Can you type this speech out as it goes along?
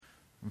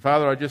And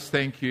Father, I just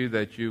thank you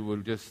that you will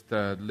just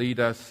lead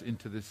us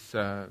into this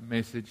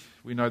message.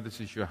 We know this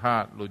is your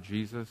heart, Lord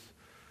Jesus.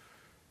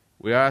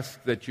 We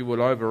ask that you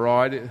will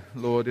override,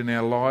 Lord, in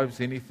our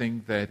lives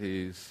anything that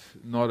is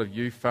not of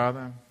you,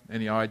 Father,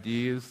 any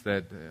ideas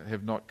that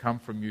have not come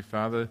from you,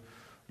 Father.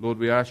 Lord,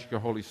 we ask your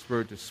Holy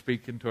Spirit to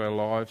speak into our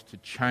lives, to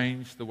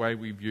change the way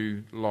we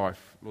view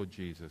life, Lord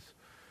Jesus.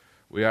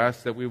 We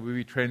ask that we will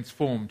be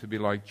transformed to be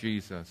like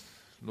Jesus,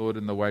 Lord,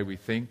 in the way we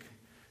think,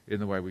 in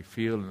the way we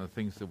feel, and the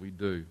things that we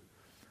do.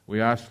 We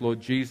ask,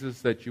 Lord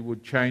Jesus, that you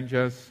would change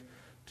us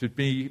to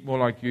be more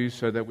like you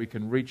so that we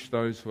can reach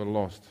those who are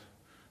lost.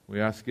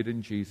 We ask it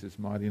in Jesus'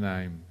 mighty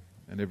name.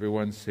 And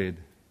everyone said,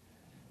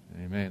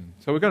 amen.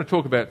 So we're going to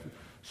talk about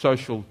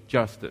social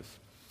justice.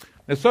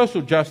 Now,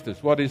 social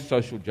justice, what is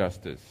social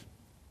justice?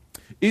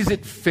 Is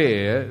it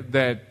fair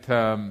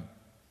that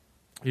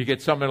you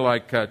get someone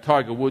like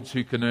Tiger Woods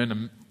who can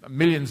earn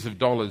millions of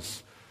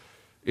dollars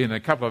in a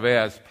couple of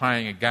hours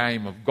playing a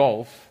game of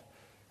golf,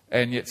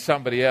 and yet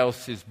somebody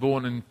else is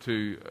born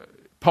into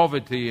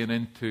poverty and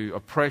into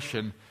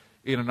oppression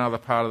in another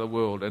part of the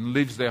world and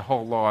lives their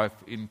whole life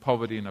in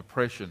poverty and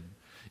oppression?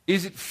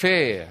 Is it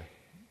fair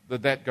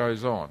that that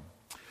goes on?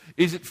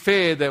 Is it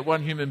fair that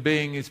one human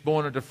being is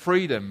born into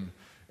freedom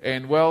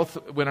and wealth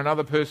when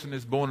another person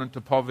is born into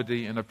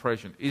poverty and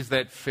oppression? Is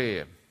that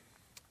fair?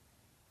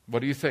 What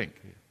do you think?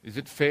 Is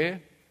it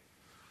fair?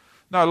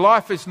 No,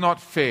 life is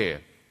not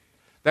fair.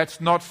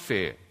 That's not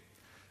fair.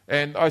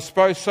 And I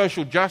suppose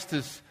social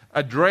justice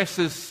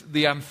addresses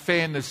the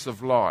unfairness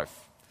of life.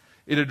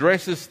 It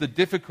addresses the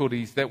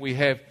difficulties that we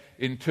have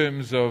in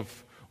terms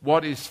of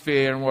what is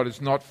fair and what is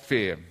not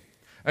fair.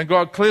 And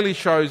God clearly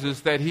shows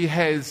us that he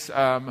has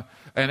an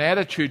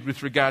attitude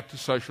with regard to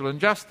social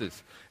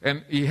injustice.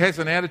 And he has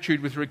an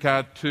attitude with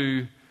regard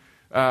to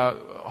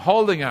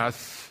holding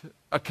us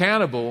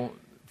accountable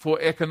for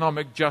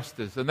economic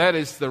justice, and that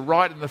is the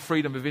right and the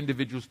freedom of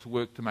individuals to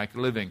work to make a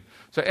living.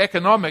 So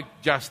economic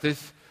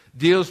justice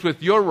deals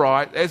with your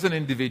right as an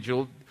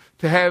individual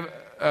to have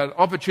an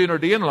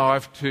opportunity in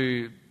life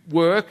to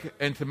work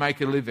and to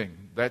make a living.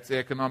 That's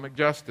economic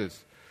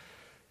justice.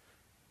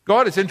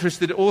 God is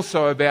interested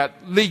also about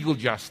legal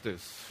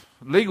justice.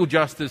 Legal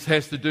justice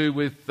has to do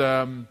with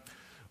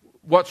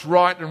what's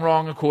right and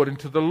wrong according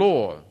to the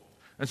law.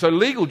 And so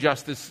legal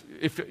justice,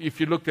 if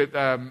you look at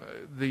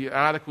the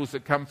articles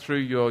that come through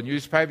your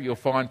newspaper, you'll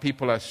find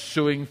people are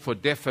suing for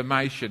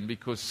defamation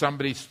because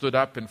somebody stood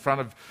up in front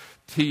of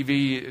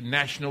TV,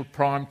 national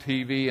prime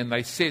TV, and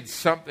they said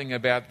something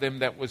about them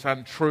that was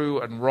untrue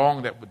and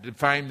wrong, that would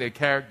defame their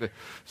character.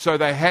 So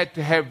they had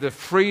to have the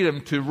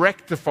freedom to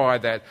rectify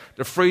that,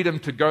 the freedom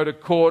to go to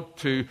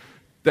court,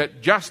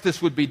 that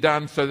justice would be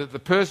done so that the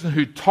person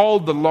who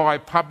told the lie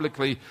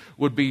publicly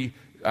would be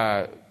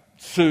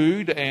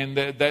sued, and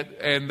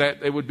that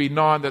it would be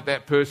known that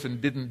that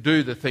person didn't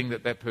do the thing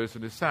that that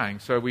person is saying.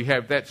 So we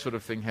have that sort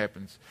of thing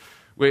happens.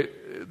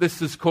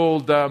 This is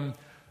called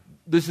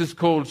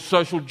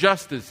social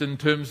justice in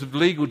terms of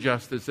legal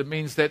justice. It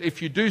means that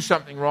if you do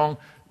something wrong,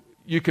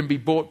 you can be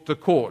brought to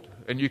court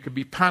and you can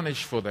be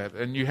punished for that,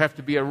 and you have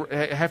to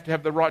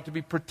have the right to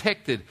be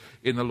protected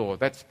in the law.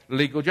 That's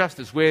legal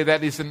justice. Where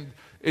that isn't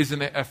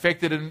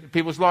affected in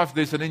people's life,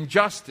 there's an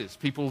injustice.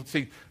 People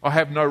see, I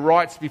have no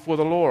rights before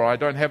the law. I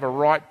don't have a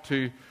right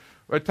to...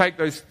 take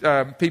those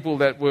people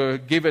that were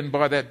given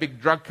by that big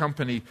drug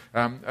company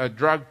a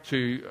drug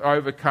to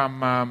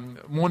overcome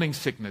morning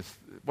sickness.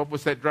 What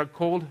was that drug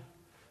called?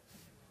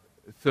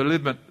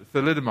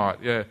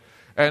 Thalidomide, yeah.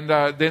 And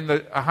then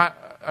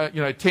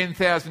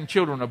 10,000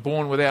 children are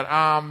born without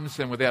arms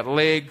and without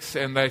legs,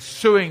 and they're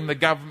suing the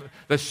government.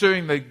 They're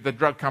suing the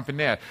drug company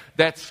now.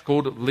 That's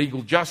called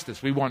legal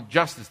justice. We want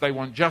justice. They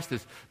want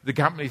justice. The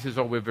company says,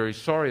 "Oh, we're very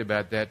sorry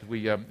about that.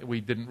 We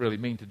didn't really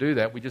mean to do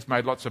that. We just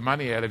made lots of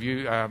money out of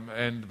you,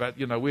 but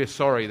we're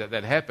sorry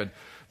that happened."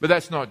 But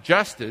that's not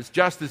justice.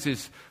 Justice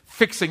is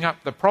fixing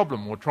up the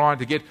problem or trying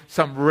to get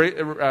some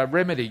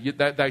remedy.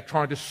 They're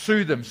trying to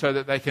sue them so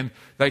that they can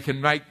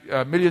make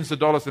millions of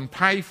dollars and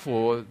pay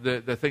for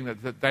the thing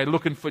that they're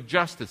looking for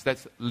justice.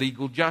 That's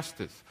legal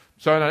justice.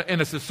 So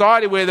in a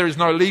society where there is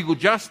no legal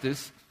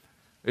justice,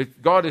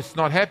 God is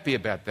not happy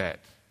about that.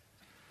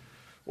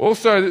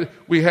 Also,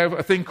 we have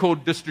a thing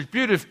called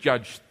distributive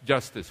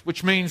justice,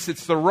 which means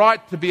it's the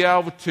right to be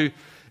able to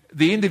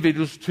the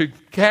individuals to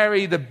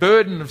carry the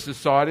burden of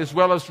society as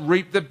well as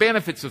reap the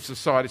benefits of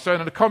society. So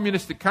in a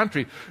communistic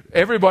country,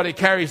 everybody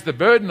carries the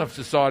burden of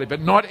society,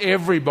 but not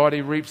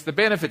everybody reaps the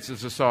benefits of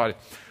society.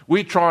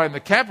 We try in the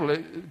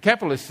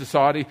capitalist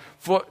society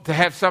to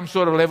have some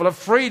sort of level of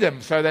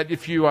freedom, so that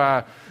if you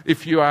are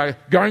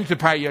going to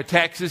pay your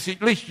taxes,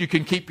 at least you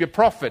can keep your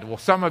profit or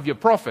some of your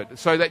profit,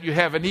 so that you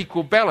have an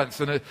equal balance.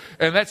 And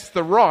that's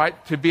the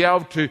right to be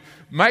able to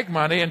make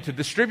money and to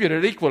distribute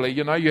it equally.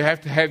 You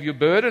have to have your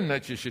burden,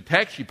 that's just your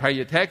tax, you pay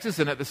your taxes,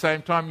 and at the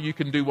same time you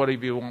can do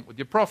whatever you want with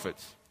your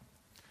profits.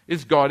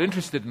 Is God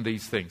interested in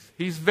these things?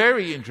 He's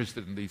very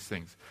interested in these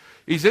things.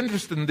 He's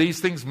interested in these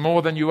things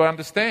more than you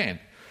understand.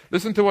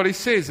 Listen to what he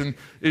says, and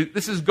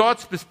this is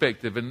God's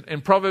perspective.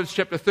 In Proverbs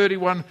chapter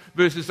 31,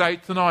 verses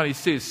 8 to 9, he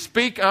says,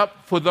 "Speak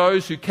up for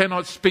those who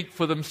cannot speak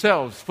for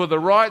themselves, for the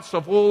rights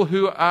of all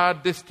who are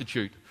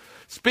destitute.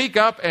 Speak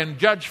up and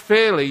judge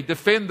fairly,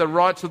 defend the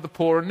rights of the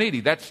poor and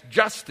needy." That's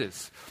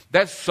justice.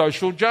 That's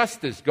social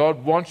justice.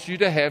 God wants you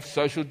to have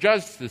social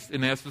justice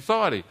in our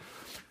society.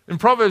 In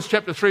Proverbs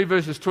chapter 3,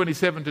 verses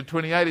 27 to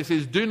 28, it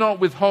says, "Do not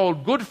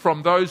withhold good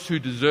from those who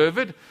deserve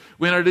it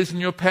when it is in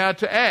your power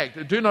to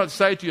act. Do not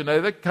say to your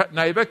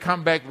neighbour,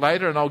 'Come back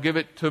later and I'll give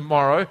it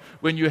tomorrow,'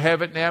 when you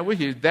have it now with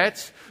you."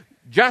 That's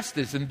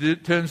justice in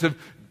terms of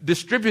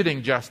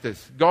distributing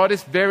justice. God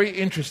is very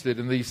interested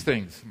in these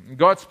things.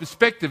 God's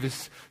perspective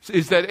is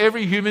that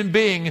every human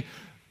being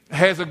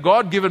has a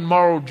God-given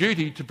moral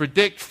duty to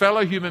protect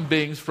fellow human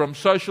beings from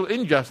social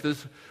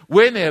injustice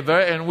whenever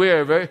and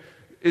wherever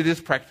it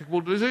is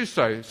practical to do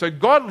so. So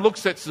God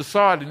looks at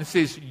society and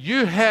says,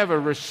 you have a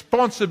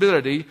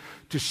responsibility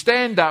to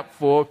stand up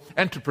for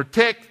and to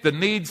protect the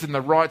needs and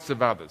the rights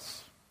of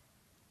others.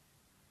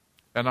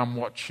 And I'm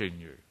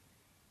watching you.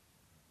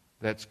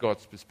 That's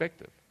God's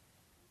perspective.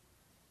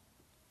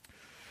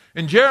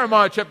 In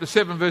Jeremiah chapter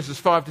 7, verses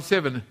 5 to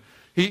 7,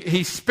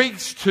 he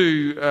speaks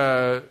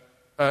to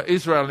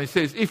Israel, and he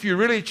says, "If you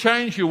really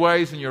change your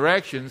ways and your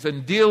actions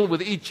and deal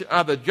with each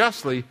other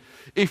justly,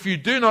 if you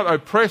do not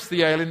oppress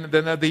the alien,"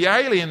 then the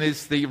alien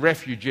is the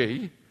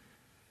refugee.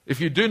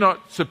 "If you do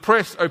not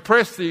oppress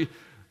the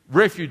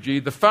refugee,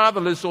 the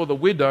fatherless or the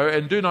widow,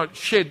 and do not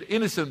shed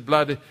innocent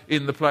blood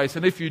in the place,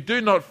 and if you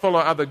do not follow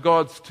other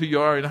gods to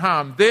your own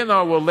harm, then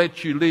I will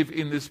let you live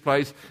in this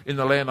place, in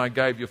the land I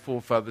gave your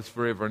forefathers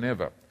forever and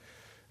ever."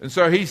 And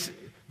so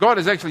God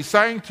is actually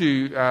saying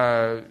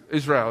to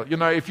Israel,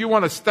 if you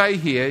want to stay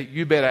here,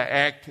 you better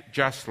act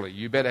justly.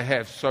 You better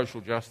have social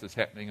justice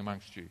happening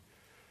amongst you.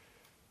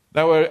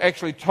 They were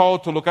actually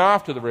told to look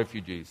after the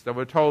refugees. They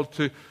were told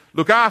to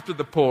look after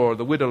the poor,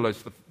 the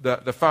widowless,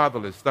 the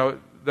fatherless.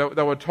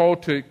 They were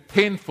told to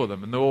tend for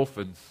them and the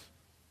orphans.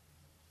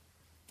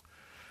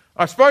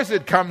 I suppose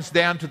it comes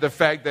down to the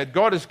fact that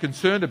God is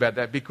concerned about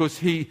that because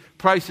he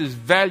places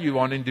value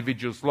on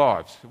individuals'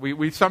 lives.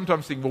 We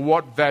sometimes think, well,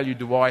 what value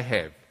do I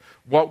have?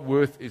 What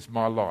worth is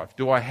my life?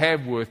 Do I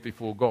have worth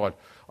before God?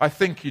 I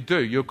think you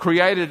do. You're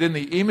created in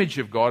the image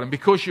of God, and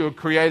because you're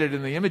created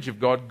in the image of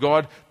God,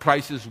 God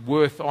places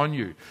worth on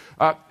you.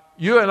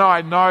 You and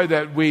I know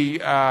that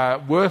we are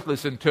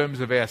worthless in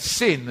terms of our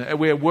sin.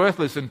 We are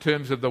worthless in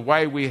terms of the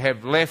way we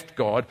have left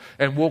God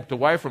and walked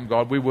away from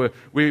God.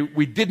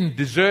 We didn't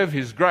deserve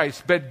his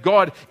grace, but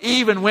God,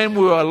 even when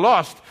we were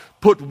lost,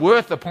 put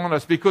worth upon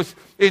us, because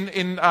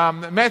in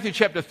Matthew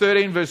chapter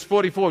 13, verse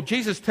 44,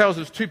 Jesus tells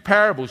us two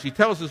parables. He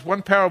tells us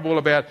one parable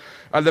about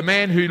the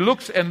man who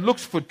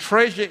looks for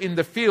treasure in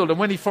the field, and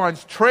when he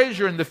finds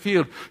treasure in the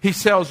field, he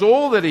sells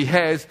all that he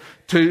has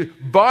to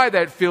buy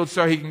that field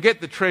so he can get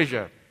the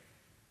treasure.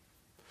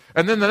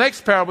 And then the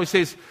next parable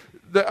says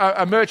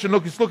a merchant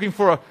is looking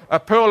for a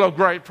pearl of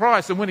great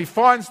price, and when he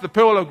finds the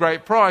pearl of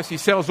great price, he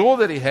sells all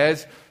that he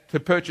has to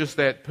purchase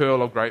that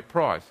pearl of great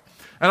price.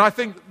 And I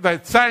think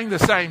they're saying the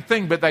same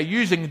thing, but they're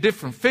using a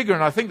different figure.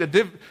 And I think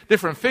the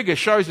different figure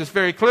shows us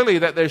very clearly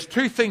that there's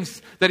two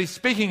things that he's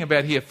speaking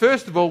about here.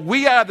 First of all,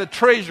 we are the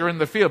treasure in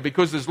the field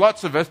because there's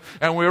lots of us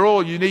and we're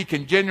all unique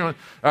and genuine,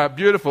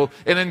 beautiful.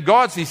 And in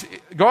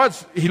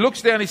he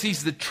looks down, he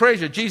sees the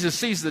treasure. Jesus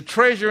sees the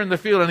treasure in the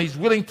field, and he's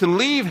willing to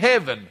leave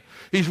heaven.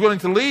 He's willing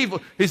to leave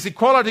his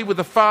equality with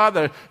the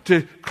Father,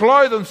 to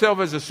clothe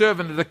himself as a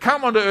servant, and to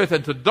come onto earth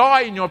and to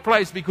die in your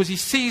place because he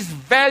sees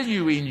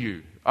value in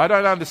you. I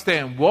don't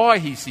understand why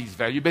he sees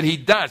value, but he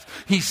does.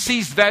 He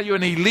sees value,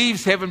 and he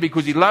leaves heaven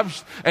because he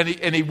loves and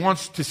he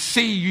wants to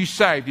see you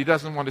saved. He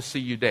doesn't want to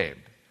see you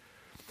damned.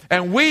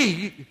 And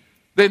we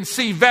then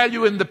see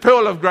value in the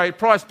pearl of great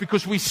price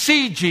because we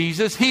see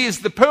Jesus. He is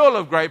the pearl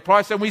of great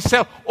price, and we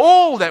sell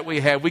all that we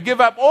have. We give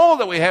up all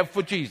that we have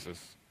for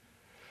Jesus.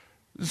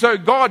 So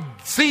God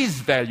sees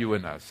value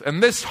in us.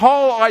 And this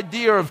whole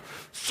idea of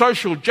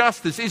social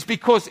justice is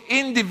because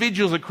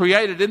individuals are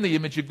created in the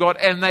image of God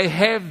and they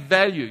have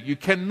value. You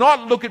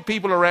cannot look at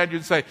people around you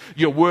and say,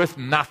 you're worth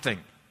nothing.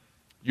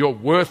 You're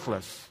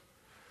worthless.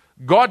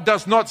 God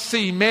does not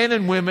see men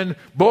and women,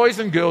 boys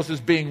and girls,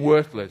 as being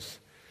worthless.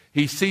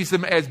 He sees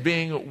them as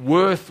being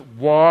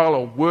worthwhile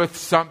or worth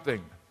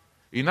something.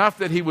 Enough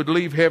that he would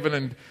leave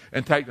heaven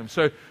and take them.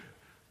 So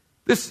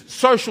this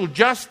social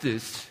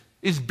justice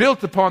is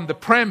built upon the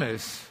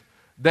premise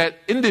that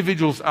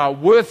individuals are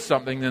worth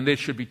something and they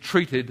should be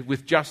treated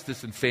with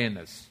justice and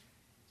fairness.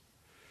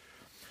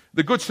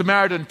 The Good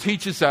Samaritan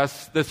teaches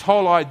us this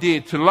whole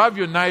idea. To love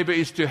your neighbour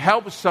is to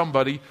help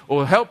somebody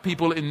or help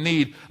people in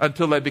need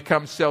until they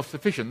become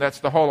self-sufficient. That's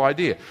the whole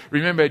idea.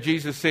 Remember,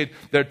 Jesus said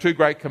there are two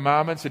great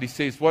commandments, and he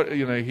says,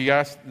 he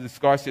asked, this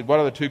guy said, what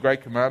are the two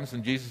great commandments?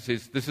 And Jesus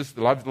says, this is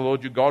to love the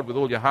Lord your God with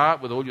all your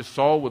heart, with all your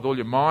soul, with all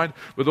your mind,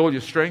 with all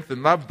your strength,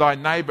 and love thy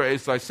neighbour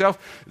as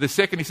thyself. The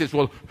second, he says,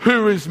 well,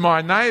 who is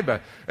my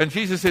neighbour? And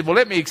Jesus said, well,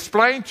 let me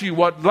explain to you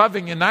what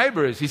loving your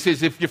neighbour is. He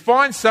says, if you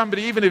find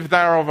somebody, even if they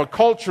are of a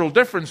cultural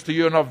difference difference to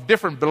you and of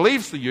different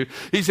beliefs to you,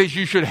 he says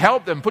you should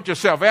help them, put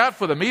yourself out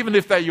for them, even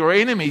if they're your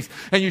enemies,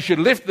 and you should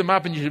lift them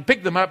up and you should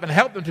pick them up and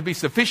help them to be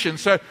sufficient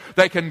so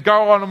they can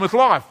go on with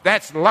life.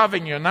 That's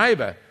loving your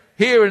neighbour.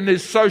 Herein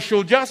is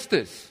social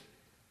justice.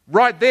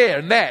 Right there,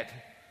 and that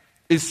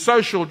is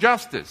social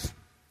justice.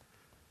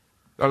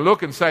 They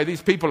look and say,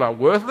 these people are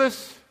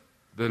worthless.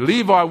 The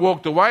Levi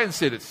walked away and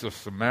said, it's a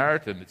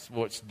Samaritan,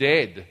 it's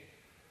dead.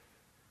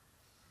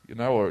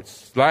 Or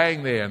it's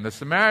laying there, and the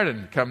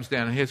Samaritan comes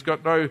down and he's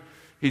got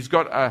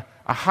a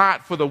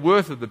heart for the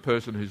worth of the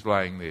person who's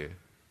laying there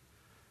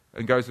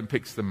and goes and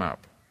picks them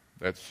up.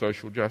 That's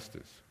social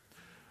justice.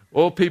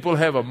 All people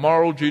have a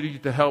moral duty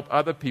to help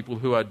other people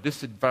who are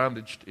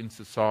disadvantaged in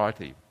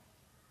society.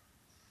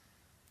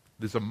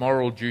 There's a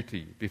moral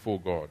duty before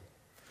God.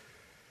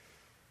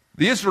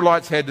 The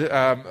Israelites had,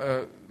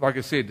 like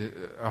I said,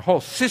 a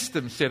whole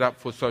system set up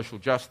for social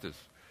justice.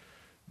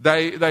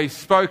 They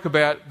spoke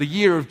about the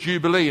year of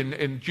Jubilee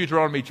in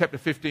Deuteronomy chapter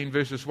 15,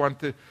 verses 1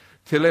 to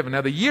 11.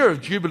 Now, the year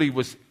of Jubilee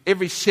was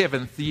every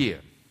 7th year.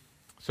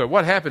 So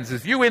what happens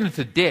is if you went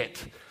into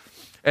debt,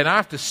 and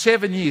after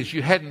 7 years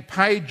you hadn't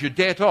paid your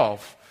debt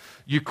off,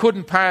 you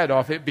couldn't pay it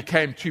off, it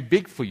became too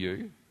big for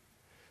you,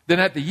 then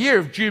at the year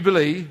of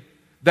Jubilee,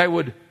 they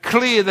would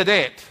clear the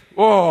debt.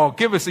 Oh,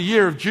 give us a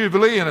year of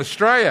Jubilee in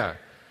Australia.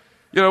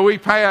 We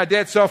pay our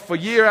debts off for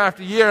year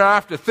after year.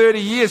 After 30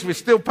 years, we're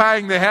still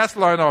paying the house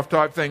loan off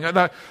type thing.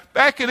 No,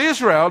 back in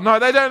Israel, no,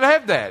 they don't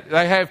have that.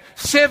 They have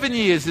 7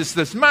 years. It's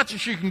as much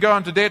as you can go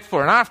into debt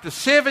for. And after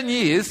 7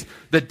 years,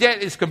 the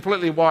debt is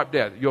completely wiped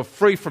out. You're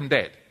free from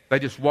debt. They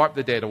just wipe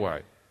the debt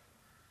away.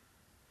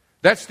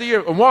 That's the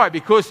year. And why?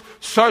 Because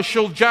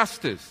social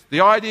justice. The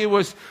idea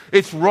was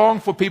it's wrong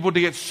for people to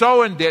get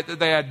so in debt that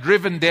they are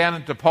driven down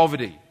into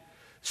poverty.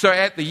 So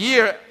at the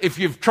year, if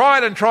you've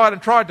tried and tried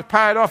and tried to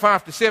pay it off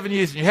after 7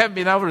 years and you haven't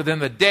been able to, then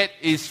the debt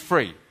is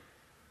free.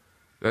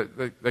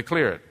 They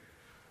clear it.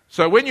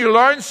 So when you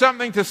loan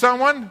something to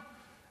someone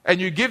and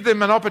you give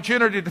them an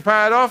opportunity to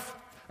pay it off,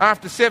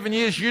 after 7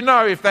 years,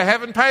 if they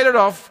haven't paid it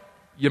off,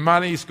 your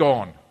money's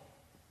gone.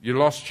 You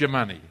lost your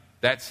money.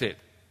 That's it.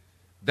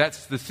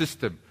 That's the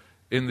system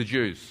in the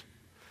Jews.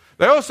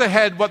 They also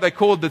had what they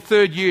called the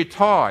third year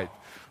tithe.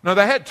 Now,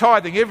 they had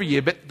tithing every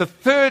year, but the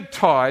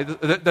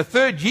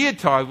third year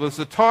tithe was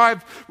the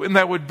tithe when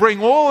they would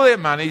bring all their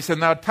monies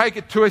and they would take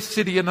it to a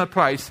city and a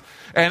place.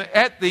 And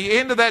at the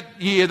end of that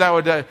year, they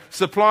would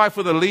supply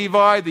for the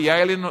Levi, the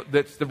alien,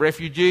 that's the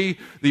refugee,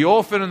 the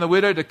orphan and the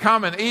widow to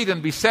come and eat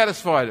and be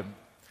satisfied.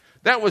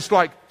 That was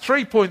like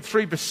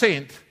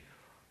 3.3%,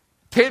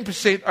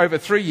 10% over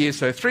 3 years,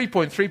 so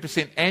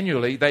 3.3%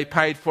 annually they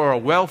paid for a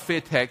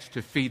welfare tax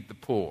to feed the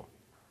poor.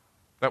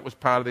 That was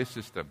part of their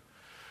system.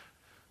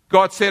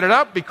 God set it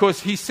up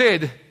because he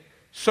said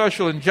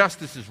social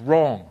injustice is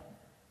wrong.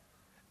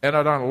 And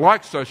I don't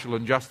like social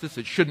injustice.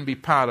 It shouldn't be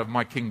part of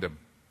my kingdom.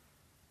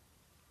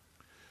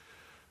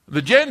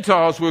 The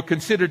Gentiles were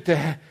considered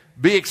to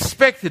be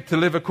expected to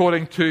live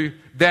according to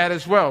that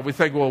as well. We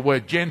think, well, we're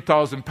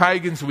Gentiles and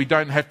pagans, we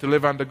don't have to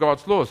live under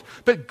God's laws.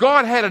 But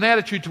God had an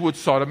attitude towards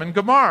Sodom and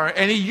Gomorrah,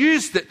 and he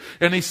used it,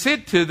 and he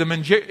said to them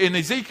in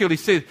Ezekiel, he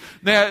said,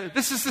 now,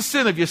 this is the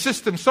sin of your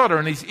sister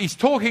Sodom, and he's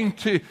talking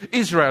to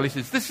Israel. He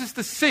says, this is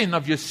the sin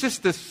of your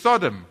sister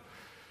Sodom.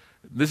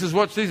 This is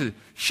what she said.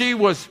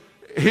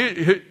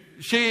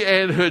 She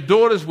and her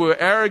daughters were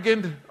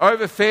arrogant,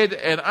 overfed,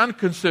 and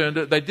unconcerned.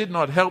 They did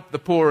not help the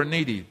poor and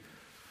needy.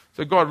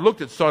 So God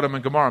looked at Sodom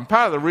and Gomorrah, and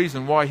part of the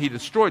reason why he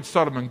destroyed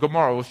Sodom and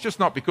Gomorrah was just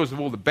not because of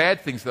all the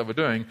bad things they were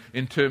doing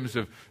in terms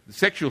of the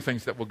sexual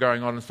things that were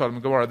going on in Sodom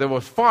and Gomorrah. There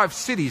were 5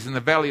 cities in the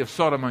valley of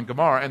Sodom and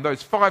Gomorrah, and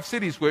those 5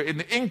 cities were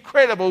in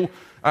incredible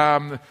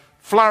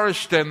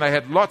flourished, and they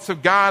had lots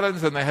of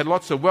gardens and they had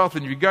lots of wealth.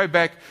 And you go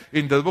back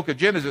into the book of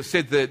Genesis, it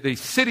said that the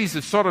cities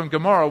of Sodom and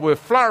Gomorrah were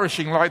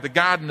flourishing like the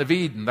Garden of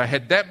Eden. They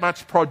had that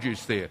much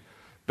produce there,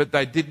 but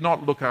they did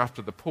not look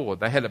after the poor.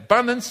 They had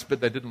abundance, but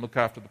they didn't look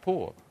after the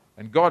poor.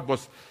 And God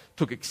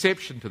took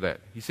exception to that.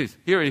 He says,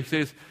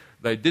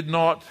 they did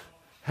not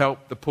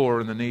help the poor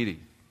and the needy.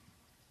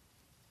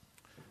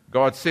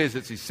 God says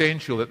it's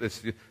essential that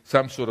there's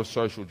some sort of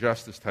social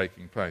justice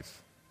taking place.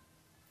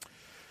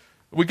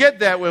 We get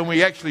that when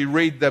we actually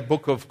read the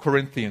book of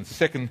Corinthians, the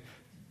second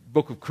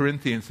book of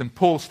Corinthians, and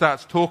Paul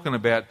starts talking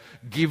about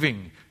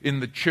giving in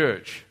the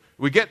church.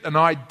 We get an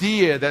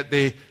idea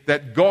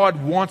that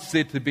God wants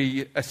there to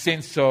be a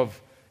sense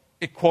of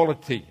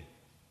equality,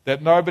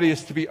 that nobody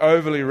is to be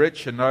overly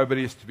rich and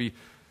nobody is to be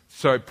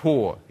so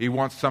poor. He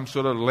wants some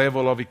sort of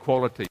level of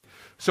equality.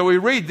 So we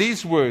read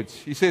these words.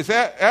 He says,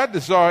 our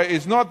desire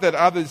is not that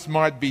others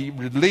might be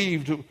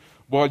relieved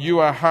while you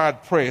are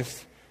hard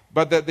pressed,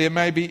 but that there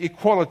may be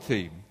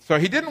equality. So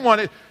he didn't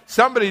want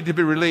somebody to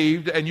be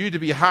relieved and you to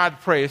be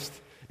hard pressed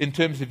in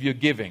terms of your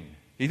giving.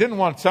 He didn't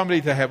want somebody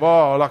to have,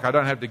 look, I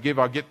don't have to give,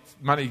 I get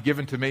money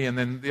given to me, and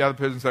then the other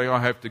person saying, I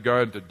have to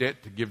go into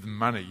debt to give them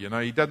money.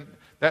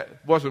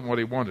 That wasn't what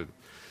he wanted.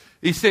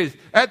 He says,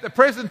 at the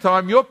present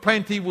time, your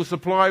plenty will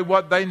supply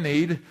what they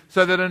need,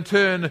 so that in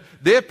turn,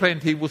 their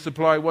plenty will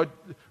supply what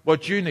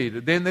what you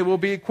need. Then there will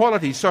be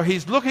equality. So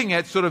he's looking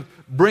at sort of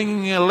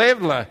bringing a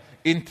leveler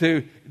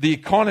into the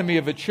economy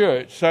of a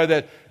church so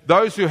that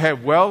those who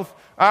have wealth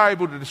are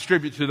able to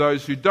distribute to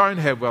those who don't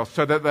have wealth,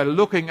 so that they're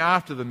looking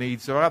after the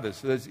needs of others.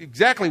 So that's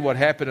exactly what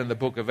happened in the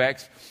book of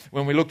Acts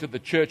when we looked at the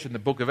church in the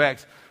book of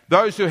Acts.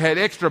 Those who had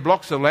extra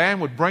blocks of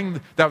land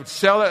they would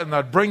sell it and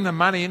they'd bring the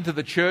money into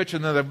the church,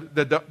 and then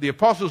the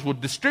apostles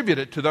would distribute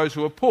it to those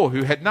who were poor,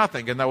 who had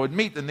nothing, and they would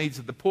meet the needs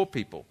of the poor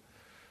people.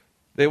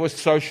 There was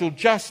social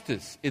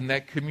justice in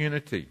that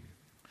community.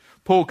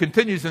 Paul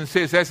continues and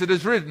says, as it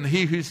is written,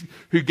 he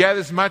who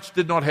gathers much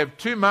did not have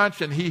too much,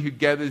 and he who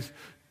gathers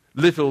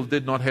little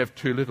did not have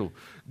too little.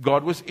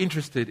 God was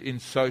interested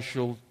in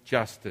social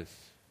justice.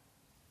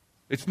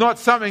 It's not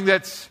something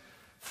that's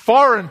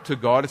foreign to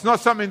God. It's not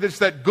something that's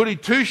that goody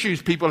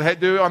two-shoes people had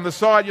do on the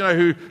side,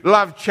 who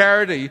love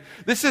charity.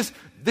 This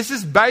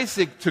is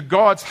basic to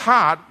God's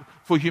heart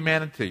for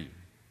humanity.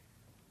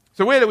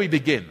 So where do we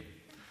begin?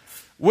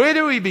 Where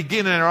do we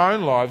begin in our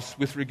own lives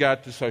with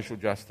regard to social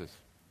justice?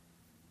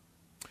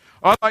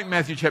 I like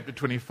Matthew chapter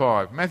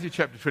 25. Matthew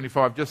chapter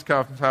 25 just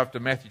comes after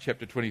Matthew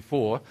chapter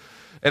 24.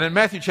 And in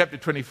Matthew chapter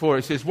 24,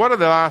 it says, what are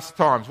the last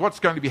times? What's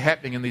going to be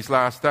happening in these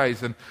last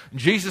days? And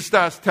Jesus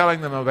starts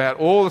telling them about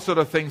all the sort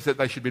of things that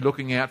they should be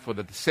looking out for,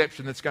 the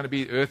deception that's going to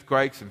be,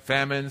 earthquakes and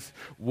famines,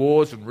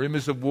 wars and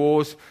rumors of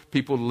wars,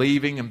 people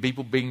leaving and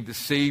people being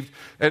deceived.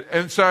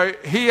 And so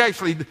he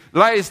actually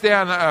lays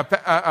down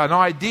an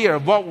idea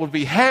of what will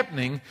be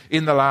happening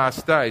in the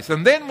last days.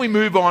 And then we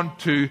move on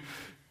to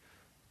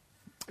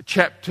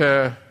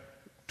chapter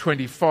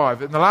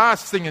 25. And the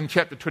last thing in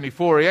chapter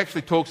 24, he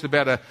actually talks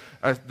about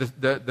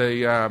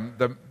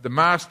the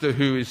master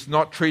who is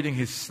not treating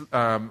his,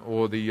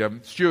 or the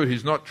steward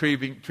who's not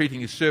treating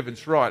his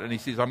servants right. And he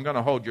says, I'm going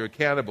to hold you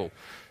accountable.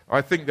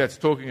 I think that's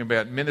talking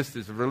about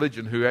ministers of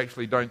religion who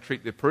actually don't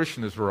treat their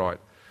parishioners right.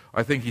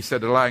 I think he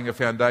said, laying a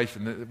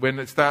foundation. When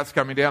it starts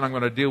coming down, I'm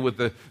going to deal with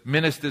the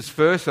ministers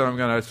first, and I'm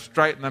going to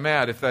straighten them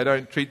out. If they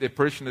don't treat their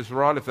parishioners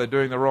right, if they're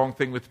doing the wrong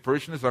thing with the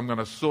parishioners, I'm going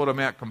to sort them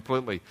out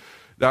completely.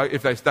 Though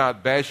if they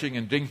start bashing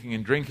and drinking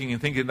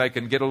and thinking they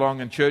can get along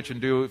in church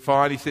and do it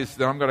fine, he says,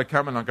 I'm going to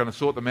come and I'm going to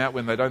sort them out.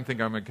 When they don't think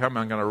I'm going to come,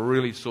 I'm going to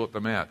really sort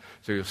them out.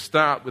 So you'll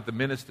start with the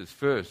ministers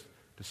first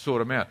to sort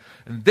them out.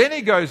 And then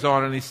he goes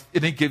on and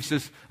he gives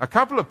us a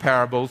couple of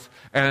parables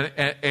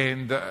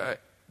and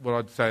well,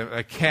 I'd say an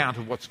account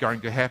of what's going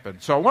to happen.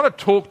 So I want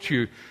to talk to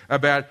you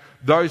about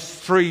those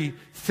three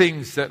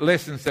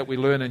lessons that we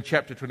learn in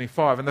chapter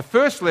 25. And the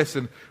first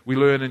lesson we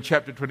learn in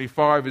chapter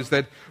 25 is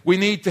that we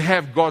need to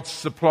have God's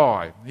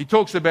supply. He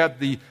talks about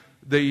the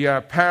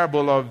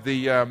parable of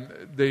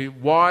the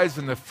wise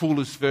and the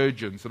foolish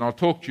virgins, and I'll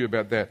talk to you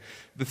about that.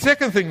 The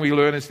second thing we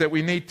learn is that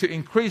we need to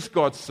increase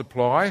God's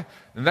supply,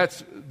 and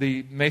that's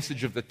the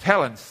message of the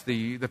talents.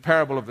 The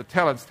parable of the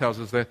talents tells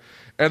us that.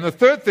 And the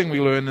third thing we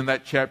learn in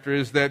that chapter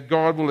is that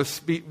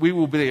we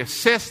will be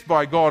assessed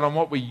by God on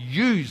what we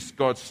use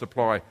God's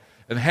supply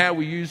and how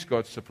we use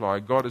God's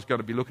supply. God is going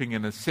to be looking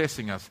and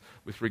assessing us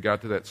with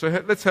regard to that. So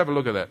let's have a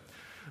look at that.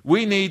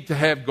 We need to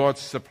have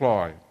God's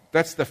supply.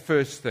 That's the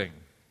first thing.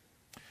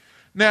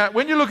 Now,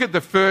 when you look at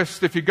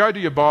if you go to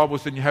your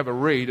Bibles and you have a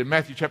read in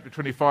Matthew chapter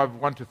 25,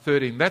 1 to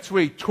 13, that's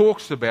where he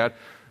talks about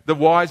the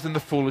wise and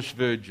the foolish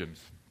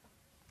virgins.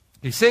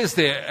 He says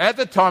there, at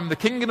the time the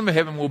kingdom of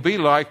heaven will be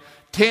like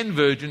 10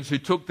 virgins who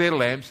took their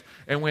lamps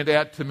and went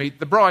out to meet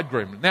the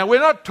bridegroom. Now, we're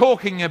not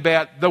talking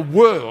about the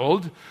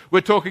world,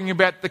 we're talking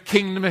about the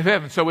kingdom of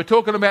heaven. So we're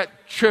talking about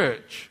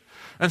church.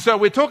 And so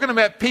we're talking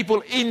about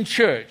people in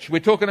church. We're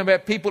talking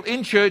about people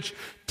in church,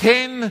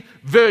 10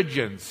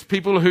 virgins,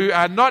 people who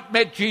are not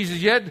met Jesus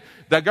yet.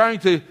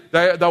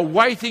 They're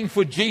waiting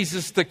for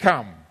Jesus to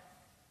come.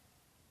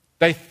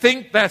 They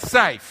think they're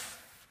safe.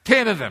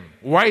 10 of them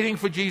waiting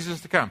for Jesus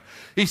to come.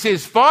 He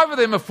says 5 of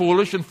them are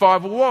foolish and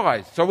 5 are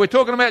wise. So we're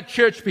talking about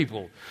church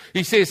people.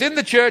 He says in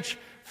the church,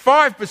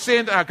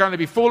 5% are going to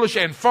be foolish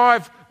and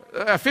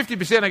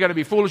 50% are going to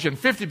be foolish and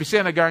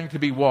 50% are going to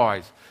be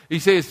wise. He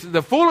says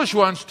the foolish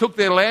ones took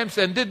their lamps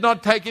and did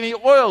not take any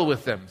oil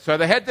with them. So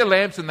they had their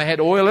lamps and they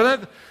had oil in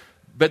it,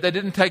 but they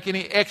didn't take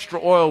any extra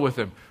oil with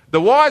them.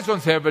 The wise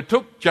ones, however,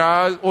 took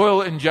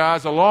oil in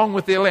jars along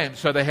with their lamps.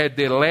 So they had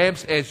their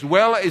lamps as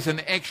well as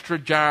an extra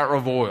jar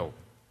of oil.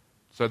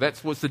 So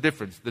that's what's the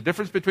difference. The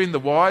difference between the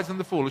wise and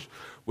the foolish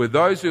were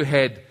those who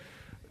had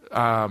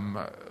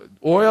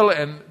oil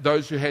and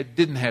those who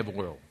didn't have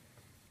oil.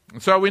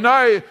 And so we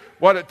know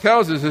what it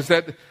tells us is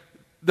that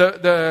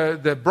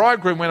the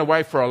bridegroom went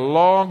away for a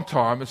long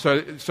time, and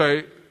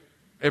so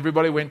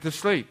everybody went to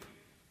sleep.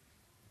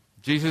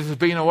 Jesus has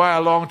been away a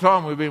long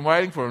time. We've been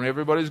waiting for him.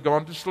 Everybody's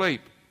gone to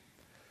sleep.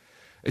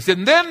 He said,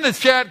 and then the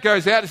shout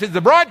goes out. It says, the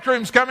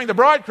bridegroom's coming, the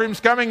bridegroom's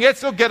coming.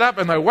 Yes, they'll get up,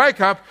 and they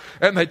wake up,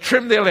 and they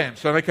trim their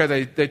lamps. So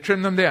they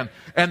trim them down.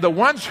 And the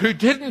ones who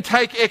didn't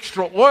take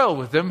extra oil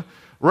with them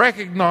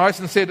recognized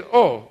and said,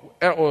 oh,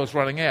 our oil's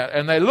running out.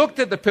 And they looked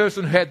at the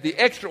person who had the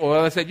extra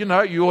oil and said, you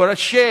ought to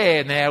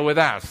share now with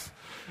us.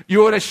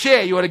 You ought to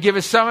share. You ought to give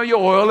us some of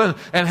your oil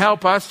and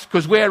help us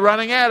because we're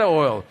running out of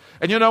oil.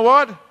 And you know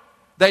what?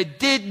 they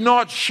did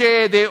not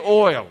share their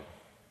oil.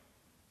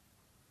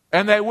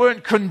 And they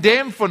weren't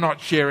condemned for not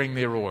sharing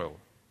their oil.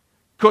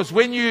 Because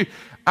when you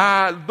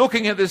are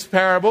looking at this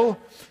parable,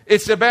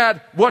 it's about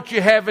what you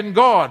have in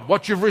God,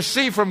 what you've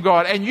received from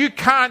God. And you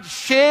can't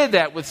share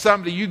that with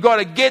somebody. You've got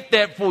to get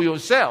that for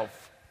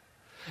yourself.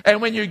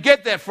 And when you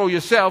get that for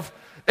yourself,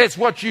 that's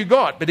what you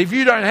got. But if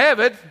you don't have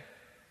it,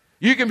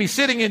 you can be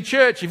sitting in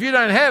church. If you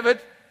don't have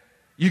it,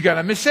 you're going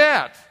to miss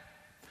out.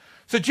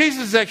 So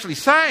Jesus is actually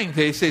saying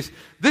there, he says,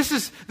 this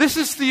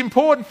is the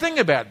important thing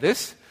about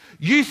this.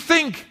 You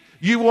think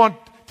you want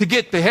to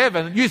get to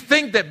heaven. You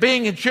think that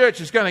being in church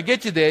is going to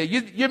get you there.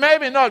 You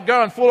maybe not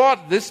going full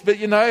out this, but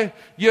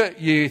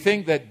you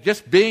think that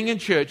just being in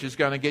church is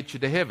going to get you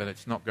to heaven.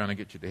 It's not going to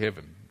get you to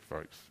heaven,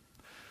 folks.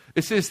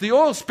 It says the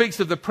oil speaks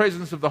of the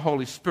presence of the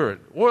Holy Spirit.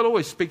 Oil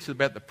always speaks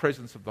about the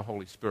presence of the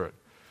Holy Spirit.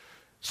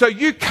 So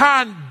you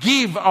can't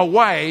give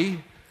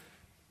away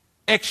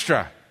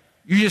extra.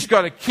 You just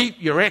got to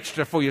keep your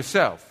extra for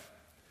yourself.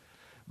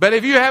 But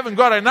if you haven't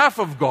got enough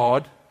of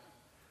God,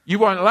 you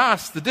won't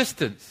last the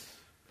distance.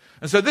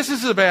 And so this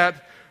is about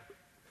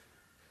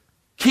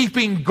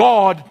keeping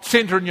God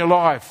center in your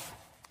life.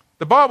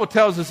 The Bible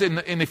tells us in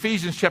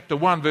Ephesians chapter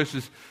 1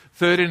 verses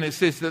 13, it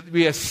says that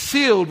we are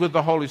sealed with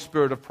the Holy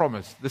Spirit of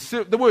promise.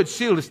 The word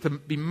sealed is to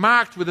be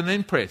marked with an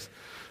impress.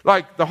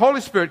 Like the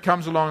Holy Spirit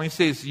comes along and he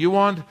says, you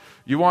want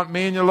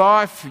me in your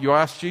life? You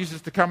ask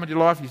Jesus to come into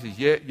your life? He says,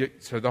 yeah.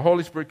 So the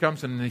Holy Spirit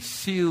comes and he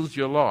seals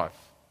your life.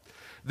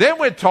 Then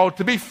we're told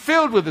to be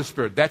filled with the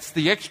Spirit. That's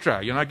the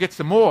extra. Get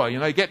some more.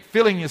 Get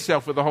filling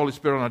yourself with the Holy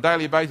Spirit on a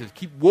daily basis.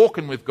 Keep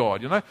walking with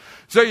God,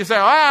 So you say,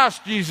 I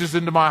asked Jesus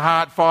into my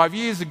heart 5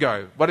 years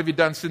ago. What have you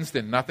done since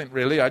then? Nothing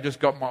really. I just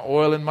got my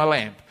oil in my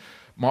lamp.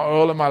 My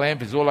oil in my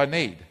lamp is all I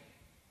need.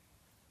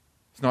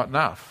 It's not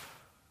enough.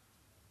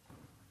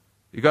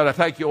 You've got to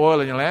take your oil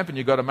in your lamp and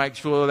you've got to make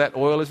sure that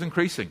oil is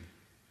increasing.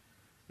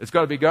 It's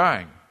got to be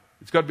going.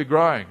 It's got to be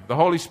growing. The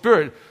Holy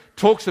Spirit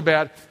talks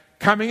about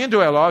coming into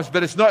our lives,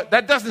 but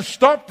that doesn't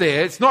stop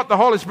there. It's not the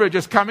Holy Spirit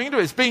just coming into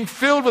it. It's being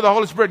filled with the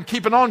Holy Spirit and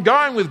keeping on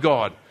going with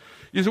God.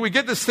 So we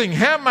get this thing,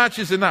 how much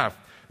is enough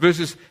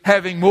versus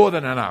having more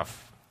than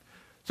enough.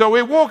 So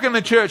we're walking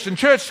to church and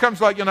church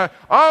comes like,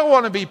 I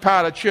want to be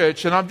part of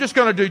church and I'm just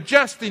going to do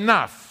just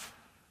enough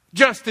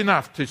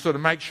to sort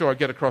of make sure I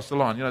get across the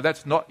line.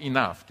 That's not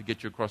enough to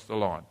get you across the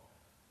line.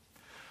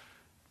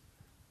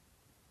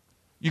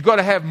 You've got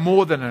to have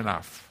more than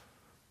enough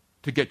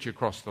to get you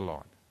across the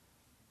line.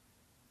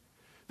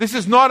 This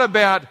is not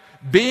about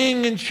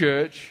being in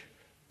church,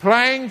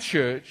 playing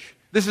church.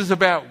 This is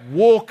about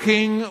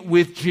walking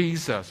with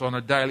Jesus on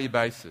a daily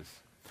basis.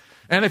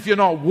 And if you're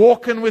not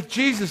walking with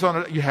Jesus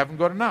on it, you haven't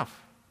got enough.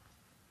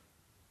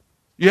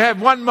 You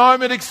have one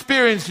moment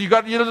experience. You've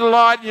got your little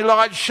light and your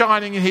light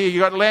shining in here.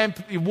 You've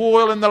got your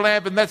oil in the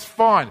lamp, and that's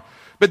fine.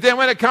 But then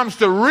when it comes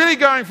to really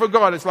going for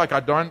God, it's like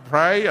I don't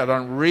pray, I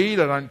don't read,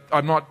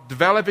 I'm not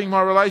developing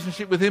my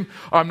relationship with Him,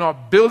 I'm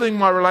not building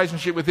my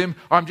relationship with Him,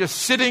 I'm just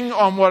sitting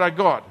on what I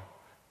got.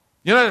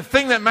 The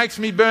thing that makes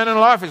me burn in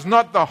life is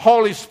not the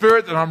Holy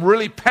Spirit that I'm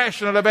really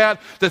passionate about.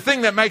 The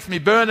thing that makes me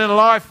burn in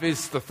life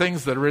is the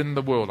things that are in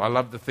the world. I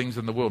love the things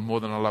in the world more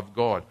than I love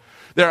God.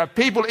 There are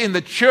people in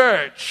the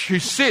church who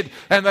sit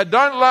and they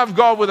don't love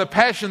God with a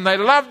passion. They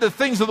love the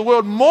things of the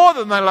world more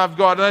than they love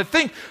God. And they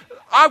think,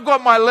 I've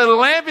got my little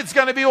lamp, it's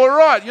going to be all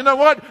right. You know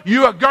what?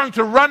 You are going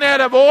to run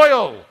out of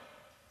oil.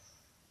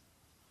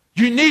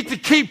 You need to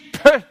keep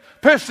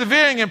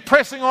persevering and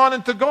pressing on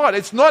into God.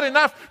 It's not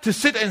enough to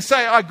sit and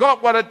say, I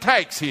got what it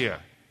takes here.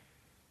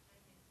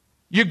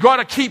 You've got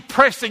to keep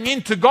pressing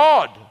into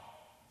God.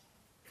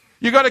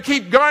 You've got to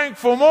keep going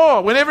for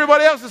more. When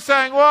everybody else is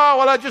saying,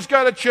 well, I just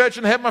go to church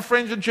and have my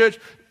friends in church.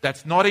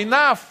 That's not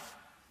enough.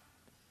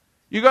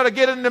 You've got to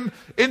get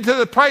into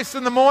the place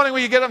in the morning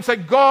where you get up and say,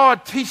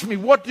 God, teach me,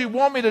 what do you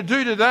want me to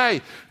do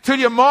today? Till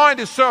your mind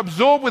is so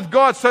absorbed with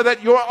God so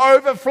that you're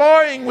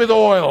overflowing with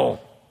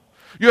oil.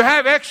 You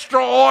have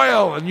extra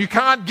oil and you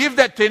can't give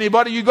that to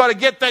anybody. You've got to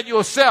get that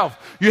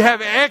yourself. You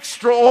have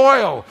extra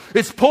oil.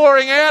 It's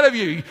pouring out of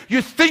you.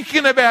 You're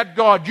thinking about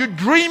God. You're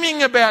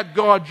dreaming about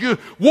God. You're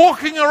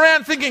walking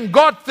around thinking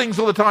God things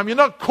all the time. You're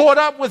not caught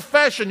up with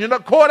fashion. You're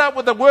not caught up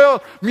with the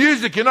world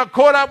music. You're not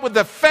caught up with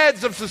the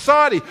fads of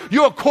society.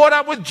 You're caught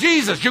up with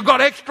Jesus. You've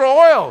got extra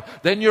oil.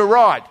 Then you're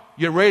right.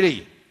 You're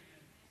ready.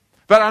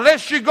 But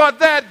unless you got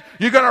that,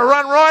 you're going to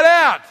run right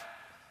out.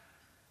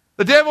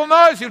 The devil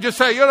knows. He'll just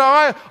say,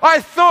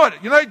 I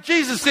thought,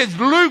 Jesus says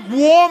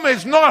lukewarm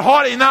is not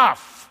hot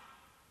enough.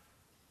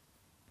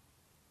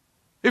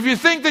 If you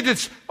think that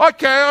it's,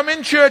 okay, I'm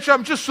in church,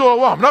 I'm just sort of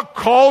warm. I'm not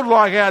cold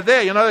like out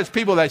there. There's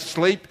people, they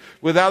sleep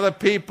with other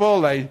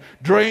people, they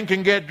drink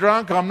and get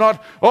drunk. I'm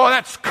not,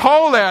 that's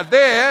cold out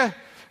there.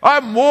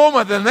 I'm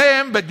warmer than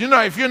them, but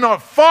if you're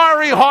not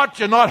fiery hot,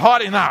 you're not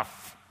hot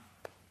enough.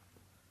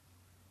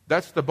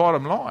 That's the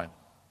bottom line.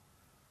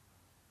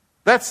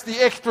 That's the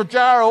extra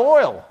jar of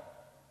oil.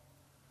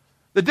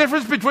 The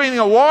difference between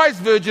a wise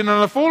virgin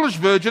and a foolish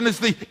virgin is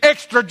the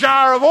extra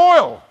jar of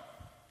oil.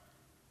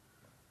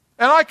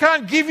 And I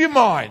can't give you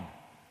mine.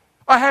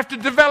 I have to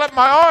develop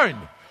my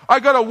own.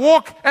 I got to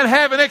walk and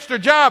have an extra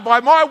jar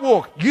by my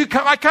walk.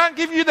 I can't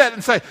give you that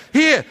and say,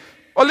 here,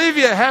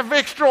 Olivia, have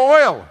extra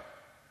oil.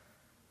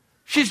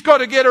 She's got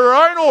to get her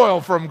own oil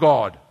from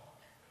God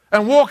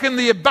and walk in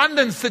the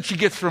abundance that she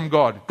gets from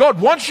God. God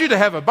wants you to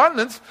have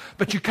abundance,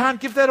 but you can't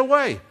give that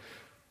away.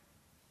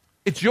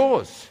 It's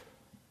yours.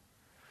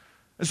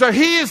 And so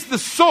He is the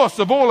source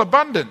of all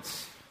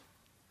abundance.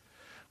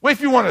 Well,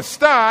 if you want to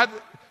start,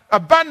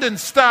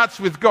 abundance starts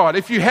with God.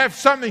 If you have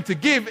something to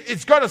give,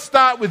 it's got to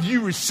start with you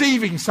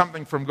receiving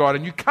something from God.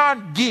 And you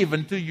can't give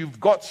until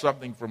you've got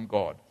something from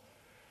God.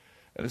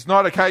 And it's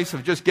not a case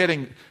of just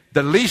getting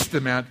the least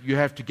amount. You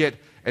have to get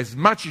as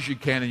much as you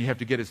can, and you have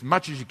to get as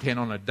much as you can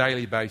on a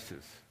daily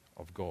basis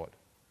of God.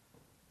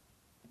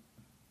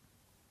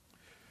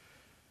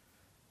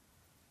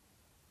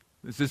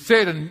 As is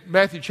said in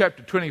Matthew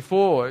chapter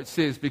 24, it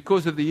says,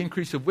 because of the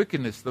increase of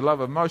wickedness, the love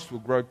of most will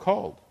grow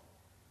cold.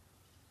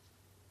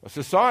 A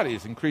society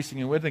is increasing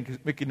in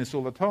wickedness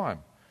all the time.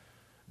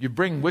 You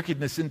bring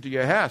wickedness into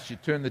your house, you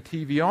turn the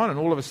TV on, and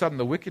all of a sudden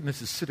the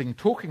wickedness is sitting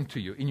talking to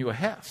you in your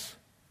house.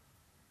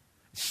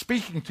 It's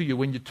speaking to you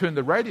when you turn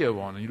the radio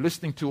on and you're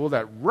listening to all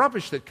that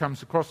rubbish that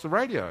comes across the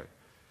radio.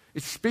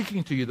 It's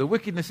speaking to you. The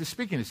wickedness is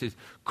speaking. It says,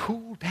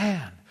 cool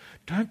down.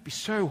 Don't be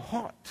so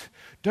hot.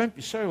 Don't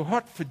be so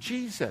hot for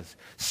Jesus.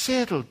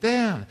 Settle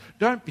down.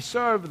 Don't be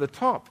so over the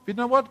top. You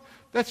know what?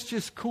 That's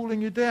just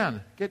cooling you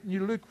down, getting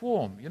you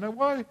lukewarm. You know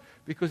why?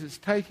 Because it's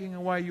taking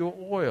away your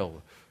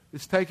oil.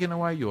 It's taking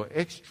away your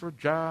extra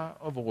jar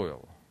of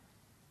oil.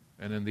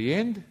 And in the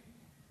end,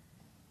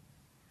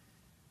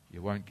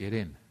 you won't get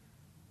in.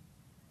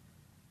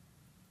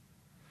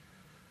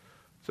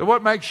 So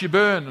what makes you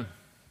burn?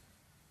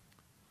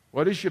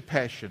 What is your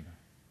passion?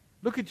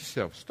 Look at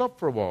yourself. Stop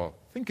for a while.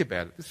 Think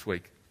about it this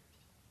week.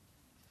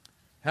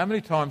 How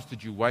many times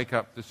did you wake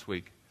up this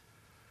week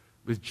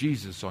with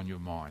Jesus on your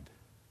mind?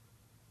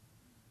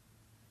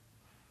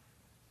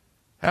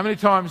 How many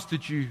times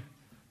did you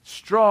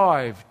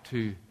strive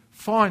to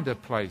find a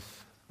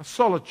place, a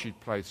solitude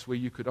place, where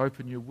you could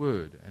open your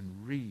word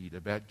and read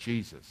about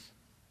Jesus?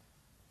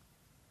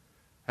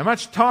 How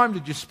much time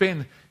did you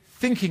spend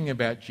thinking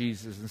about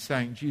Jesus and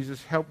saying,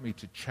 Jesus, help me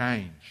to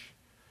change.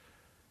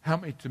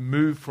 Help me to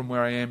move from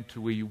where I am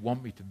to where you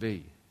want me to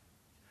be.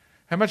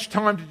 How much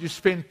time did you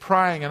spend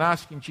praying and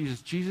asking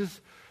Jesus,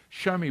 Jesus,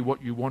 show me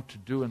what you want to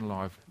do in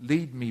life.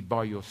 Lead me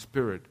by your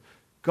Spirit.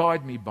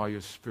 Guide me by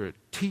your Spirit.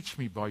 Teach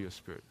me by your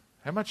Spirit.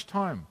 How much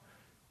time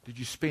did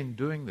you spend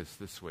doing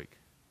this week?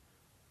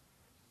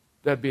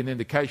 That'd be an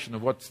indication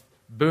of what's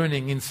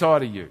burning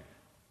inside of you.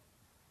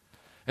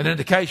 An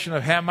indication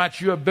of how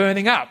much you are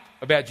burning up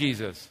about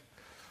Jesus.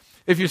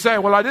 If you say,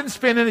 well, I didn't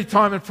spend any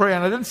time in prayer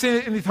and I didn't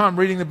spend any time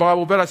reading the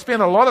Bible, but I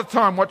spent a lot of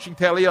time watching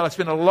telly, I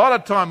spent a lot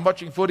of time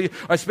watching footy,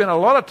 I spent a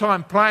lot of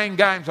time playing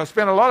games, I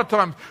spent a lot of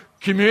time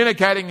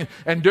communicating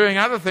and doing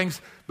other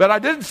things, but I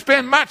didn't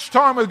spend much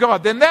time with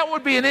God, then that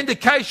would be an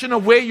indication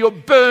of where your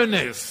burn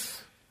is.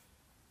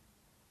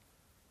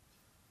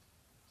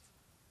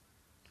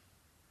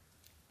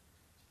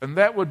 And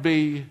that would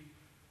be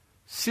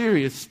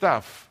serious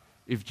stuff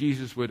if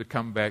Jesus were to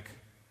come back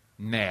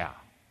now.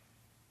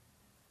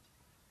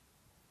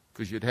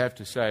 Because you'd have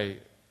to say,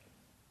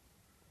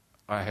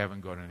 I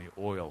haven't got any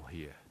oil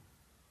here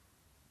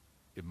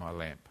in my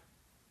lamp.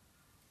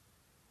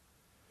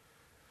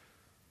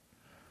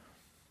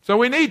 So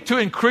we need to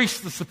increase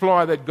the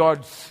supply that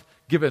God's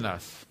given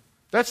us.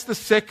 That's the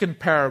second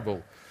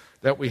parable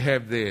that we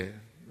have there.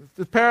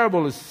 The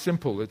parable is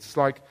simple. It's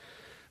like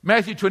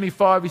Matthew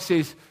 25, he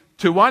says,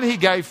 to one he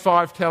gave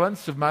 5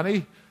 talents of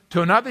money,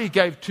 to another he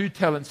gave 2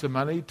 talents of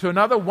money, to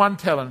another 1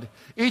 talent,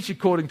 each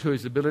according to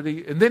his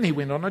ability, and then he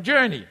went on a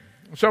journey.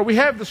 So we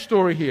have the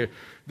story here.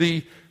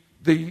 The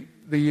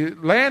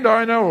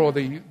landowner or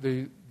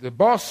the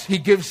boss, he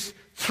gives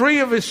 3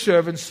 of his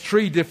servants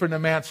 3 different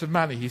amounts of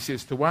money. He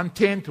says to one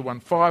 10, to one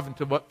 5, and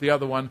to the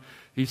other one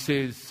he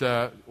says,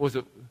 was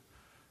it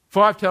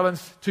 5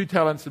 talents, 2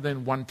 talents, and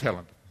then 1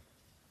 talent.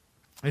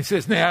 And he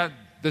says, now,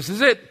 this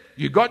is it.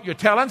 You got your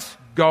talents,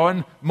 go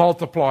and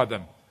multiply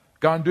them.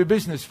 Go and do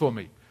business for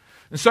me.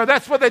 And so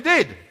that's what they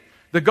did.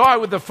 The guy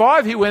with the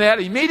 5, he went out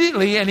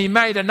immediately and he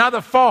made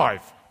another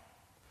 5.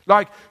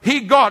 Like,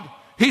 he got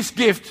his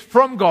gift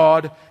from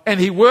God and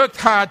he worked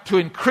hard to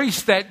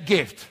increase that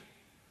gift.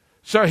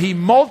 So he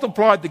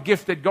multiplied the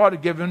gift that God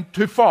had given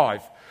to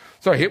 5.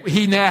 So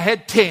he now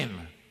had 10.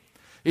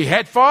 He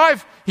had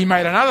 5, he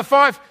made another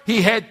 5,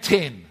 he had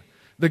 10.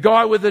 The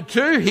guy with the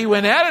 2, he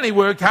went out and he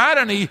worked hard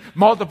and he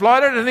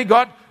multiplied it and he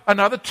got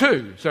another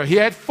 2. So he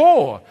had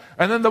 4.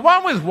 And then the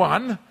one with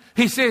 1,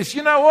 he says,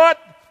 you know what?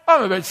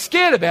 I'm a bit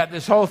scared about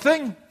this whole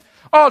thing.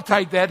 I'll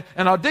take that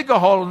and I'll dig a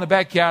hole in the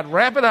backyard,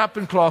 wrap it up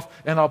in cloth,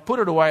 and I'll put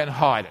it away and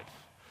hide it.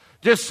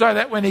 Just so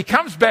that when he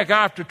comes back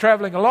after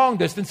travelling a long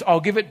distance, I'll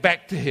give it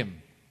back to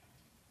him.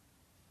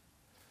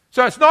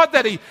 So it's not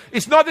that he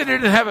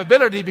didn't have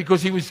ability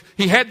because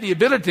he had the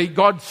ability.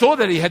 God saw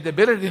that he had the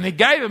ability and he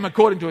gave him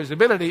according to his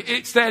ability.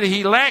 It's that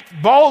he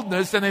lacked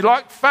boldness and he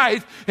lacked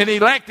faith and he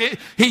lacked it.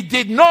 He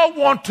did not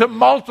want to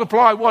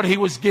multiply what he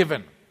was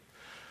given.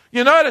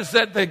 You notice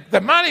that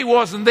the money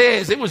wasn't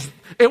theirs. It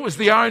was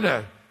the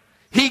owner.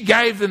 He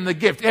gave them the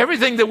gift.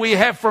 Everything that we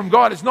have from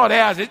God is not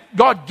ours.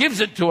 God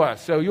gives it to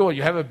us. So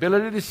you have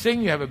ability to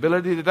sing, you have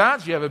ability to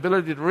dance, you have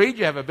ability to read,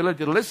 you have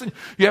ability to listen,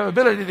 you have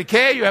ability to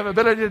care, you have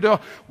ability to do.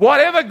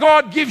 Whatever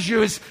God gives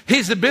you is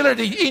His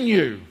ability in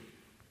you.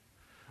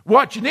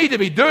 What you need to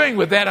be doing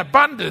with that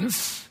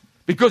abundance,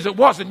 because it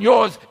wasn't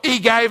yours, He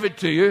gave it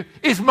to you,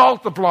 is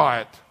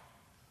multiply it.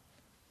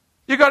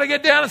 You've got to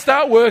get down and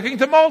start working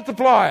to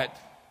multiply it.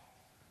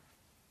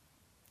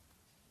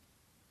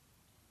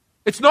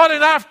 It's not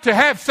enough to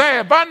have, say,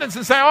 abundance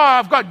and say, oh,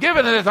 I've got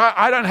given it.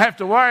 I don't have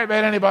to worry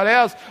about anybody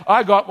else.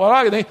 I got what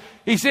I need.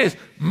 He says,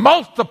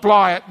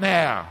 multiply it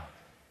now.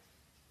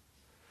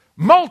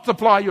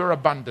 Multiply your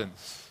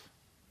abundance.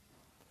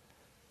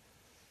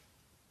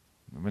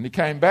 And when he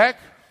came back,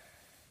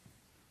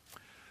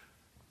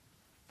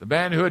 the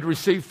man who had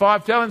received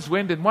 5 talents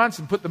went in once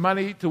and put the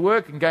money to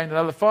work and gained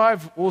another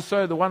 5.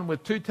 Also, the one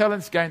with 2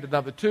 talents gained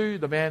another 2.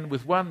 The man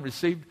with 1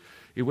 received,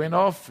 he went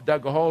off,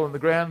 dug a hole in the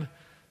ground,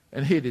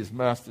 and hid his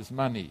master's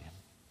money.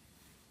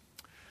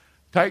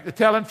 Take the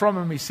talent from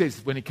him, he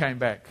says, when he came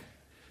back.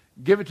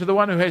 Give it to the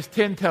one who has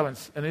 10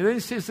 talents. And then he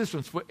says this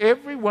one, for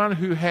everyone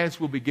who has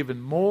will be given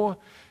more,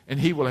 and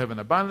he will have an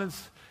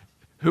abundance.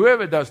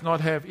 Whoever does not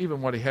have,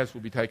 even what he has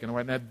will be taken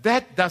away. Now,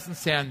 that doesn't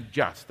sound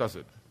just, does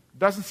it? It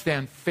doesn't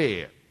sound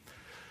fair.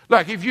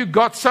 Like, if you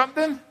got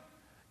something,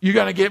 you're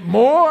going to get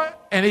more,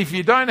 and if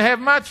you don't have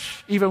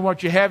much, even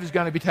what you have is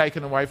going to be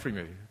taken away from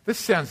you. This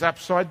sounds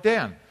upside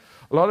down.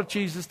 A lot of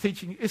Jesus'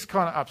 teaching is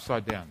kind of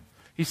upside down.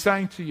 He's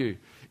saying to you,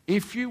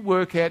 if you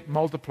work at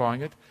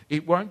multiplying it,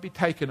 it won't be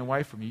taken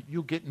away from you.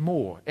 You'll get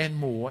more and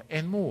more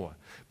and more.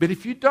 But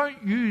if you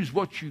don't use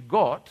what you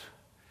got,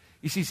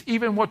 he says,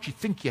 even what you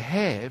think you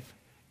have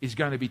is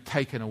going to be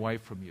taken away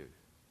from you.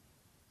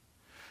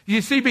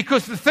 You see,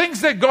 because the things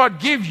that God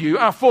gives you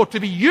are for to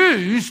be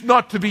used,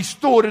 not to be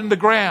stored in the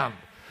ground.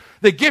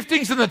 The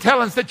giftings and the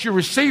talents that you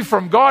receive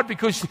from God,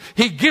 because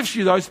He gives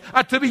you those,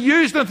 are to be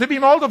used and to be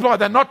multiplied.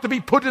 They're not to be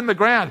put in the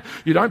ground.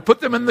 You don't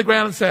put them in the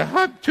ground and say,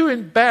 I'm too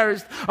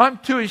embarrassed, I'm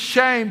too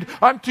ashamed,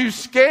 I'm too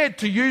scared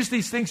to use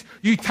these things.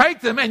 You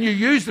take them and you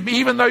use them,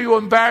 even though you're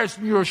embarrassed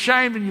and you're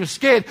ashamed and you're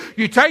scared.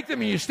 You take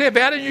them and you step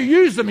out and you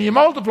use them and you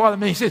multiply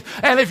them. And He says,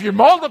 and if you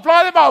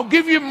multiply them, I'll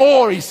give you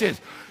more, He says.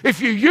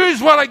 If you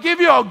use what I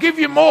give you, I'll give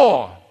you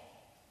more.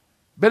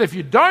 But if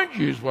you don't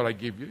use what I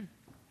give you,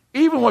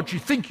 even what you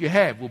think you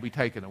have will be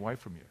taken away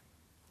from you.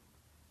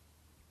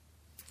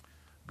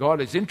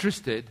 God is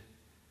interested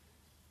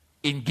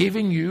in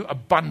giving you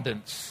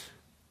abundance.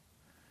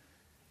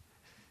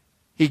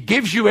 He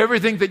gives you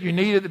everything that you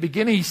need at the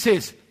beginning. He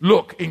says,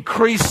 look,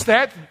 increase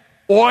that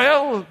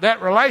oil,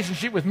 that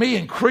relationship with me,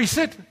 increase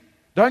it.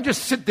 Don't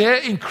just sit there,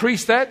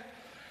 increase that.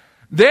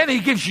 Then He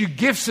gives you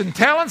gifts and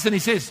talents, and He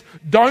says,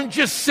 don't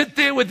just sit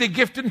there with the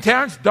gift and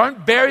talents.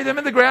 Don't bury them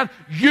in the ground.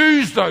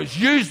 Use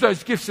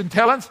those gifts and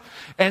talents.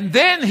 And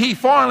then He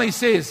finally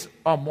says,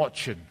 I'm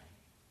watching.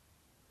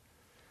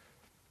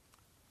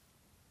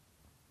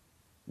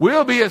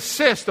 We'll be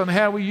assessed on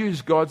how we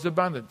use God's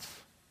abundance.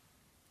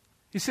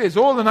 He says,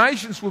 all the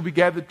nations will be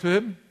gathered to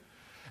Him,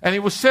 and He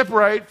will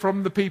separate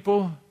from the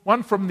people,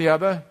 one from the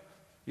other.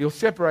 He'll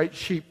separate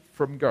sheep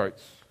from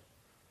goats.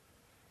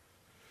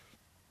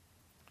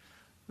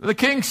 The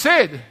king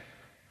said,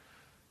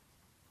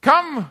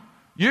 come,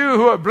 you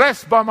who are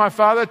blessed by my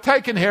Father,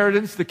 take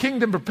inheritance, the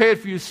kingdom prepared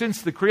for you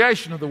since the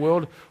creation of the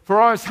world.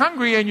 For I was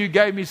hungry and you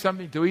gave me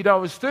something to eat. I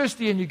was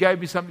thirsty and you gave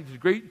me something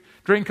to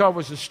drink. I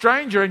was a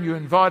stranger and you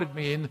invited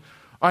me in.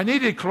 I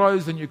needed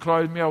clothes and you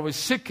clothed me. I was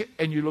sick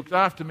and you looked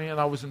after me.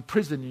 And I was in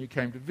prison and you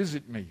came to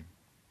visit me.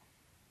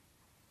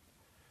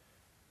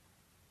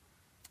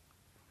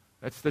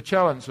 That's the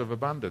challenge of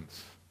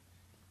abundance.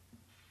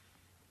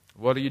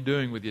 What are you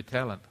doing with your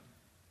talent?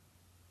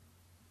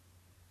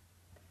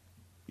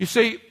 You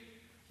see,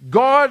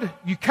 God,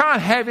 you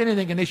can't have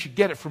anything unless you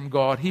get it from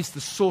God. He's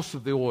the source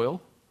of the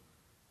oil.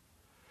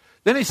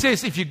 Then He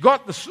says, if you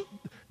got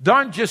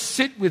don't just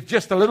sit with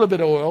just a little bit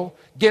of oil,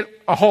 get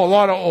a whole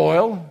lot of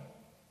oil.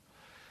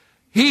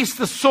 He's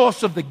the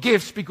source of the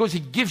gifts because He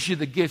gives you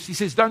the gifts. He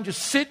says, don't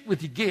just sit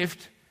with your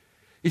gift.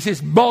 He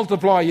says,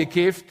 multiply your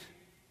gift.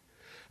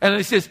 And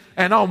He says,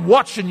 and I'm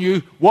watching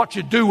you, what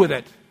you do with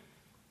it.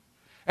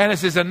 And it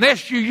says,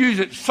 unless you use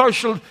it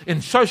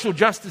in social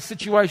justice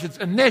situations,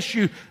 unless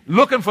you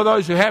looking for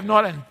those who have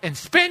not and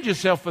spend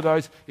yourself for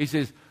those, He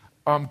says,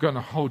 I'm going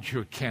to hold you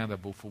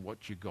accountable for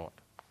what you got.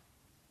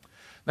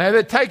 Now,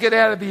 they take it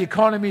out of the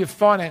economy of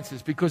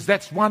finances because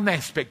that's one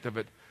aspect of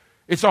it.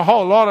 It's a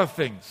whole lot of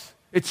things.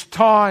 It's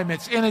time,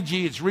 it's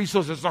energy, it's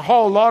resources, it's a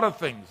whole lot of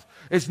things.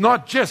 It's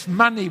not just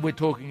money we're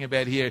talking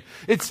about here.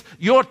 It's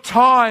your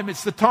time.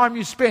 It's the time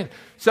you spend.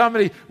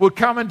 Somebody will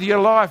come into your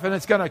life and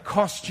it's going to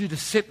cost you to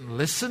sit and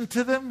listen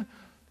to them.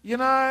 You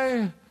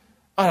know,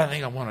 I don't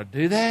think I want to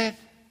do that.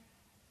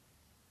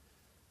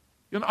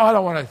 I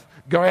don't want to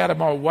go out of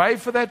my way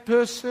for that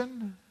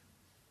person.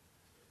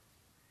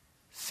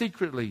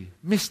 Secretly,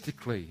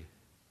 mystically,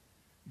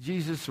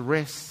 Jesus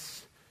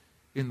rests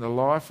in the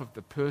life of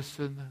the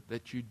person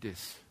that you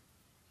diss,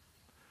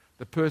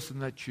 the person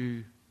that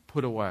you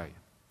put away,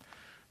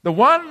 the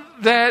one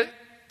that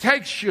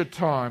takes your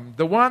time,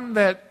 the one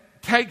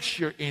that takes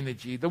your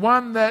energy, the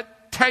one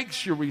that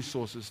takes your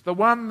resources, the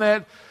one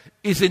that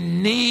is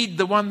in need,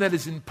 the one that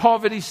is in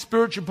poverty,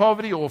 spiritual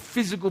poverty or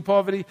physical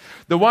poverty,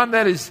 the one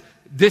that is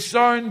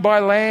disowned by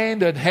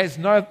land and has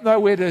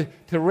nowhere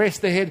to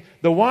rest their head,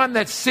 the one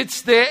that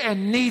sits there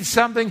and needs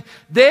something.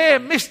 There,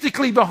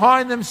 mystically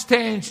behind them,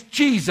 stands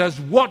Jesus,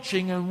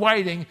 watching and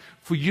waiting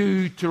for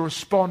you to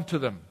respond to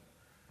them.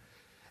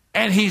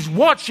 And He's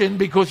watching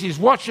because He's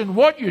watching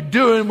what you're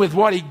doing with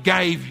what He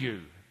gave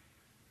you.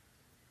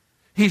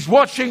 He's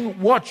watching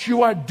what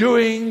you are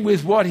doing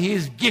with what He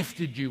has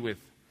gifted you with.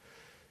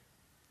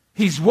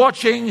 He's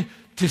watching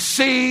to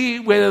see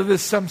whether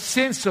there's some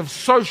sense of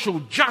social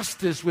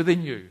justice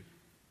within you.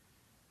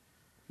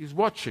 He's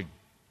watching.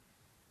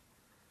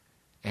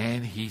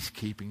 And He's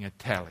keeping a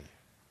tally.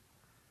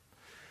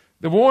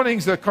 The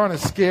warnings are kind of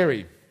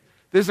scary.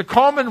 There's a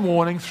common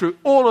warning through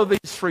all of these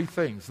three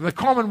things. And the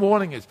common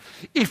warning is,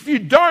 if you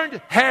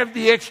don't have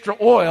the extra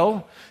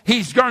oil,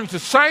 He's going to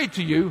say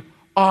to you,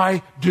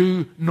 I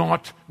do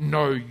not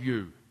know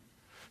you.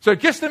 So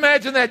just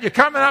imagine that you're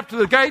coming up to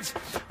the gates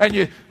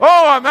and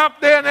I'm up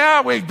there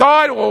now, we've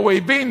died or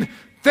we've been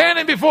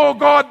standing before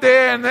God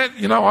there and that,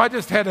 I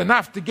just had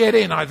enough to get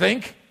in, I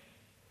think.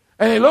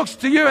 And He looks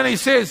to you and He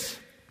says,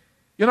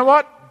 you know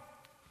what?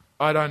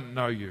 I don't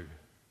know you.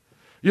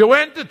 You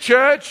went to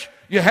church,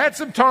 you had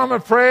some time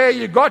of prayer,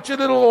 you got your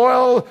little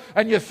oil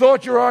and you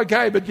thought you were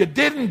okay, but you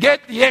didn't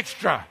get the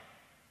extra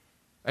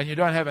and you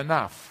don't have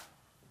enough.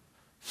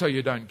 So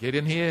you don't get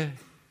in here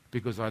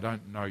because I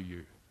don't know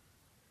you.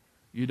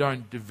 You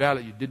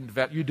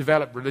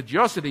develop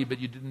religiosity, but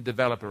you didn't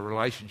develop a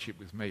relationship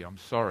with me. I'm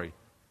sorry.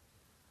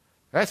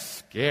 That's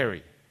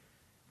scary.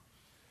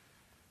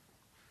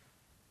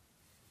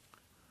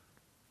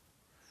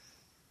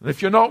 And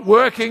if you're not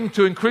working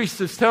to increase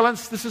his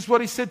talents, this is what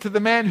He said to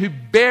the man who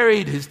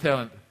buried his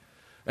talent.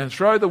 And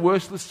throw the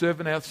worthless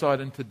servant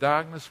outside into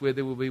darkness where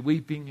there will be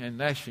weeping and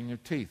gnashing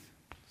of teeth.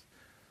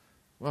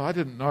 Well, I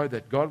didn't know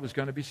that God was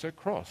going to be so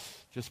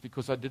cross just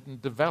because I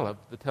didn't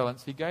develop the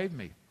talents He gave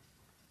me.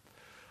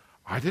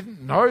 I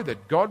didn't know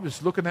that God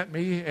was looking at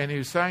me and He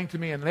was saying to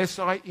me, unless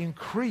I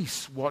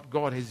increase what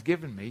God has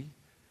given me,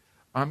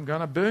 I'm going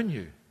to burn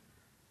you.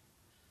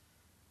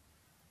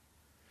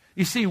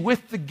 You see,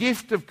 with the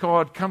gift of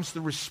God comes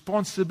the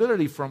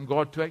responsibility from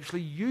God to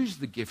actually use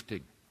the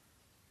gifting.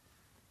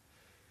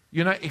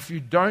 If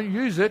you don't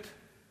use it,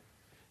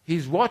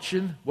 He's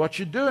watching what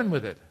you're doing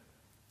with it.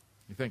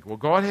 You think, well,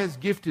 God has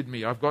gifted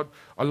me. I've got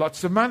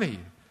lots of money.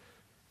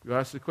 You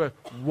ask the question,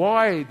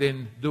 why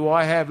then do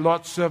I have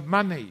lots of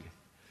money?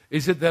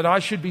 Is it that I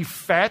should be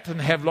fat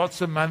and have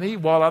lots of money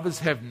while others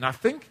have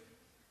nothing?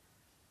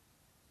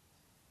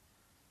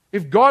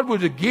 If God were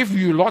to give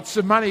you lots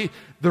of money,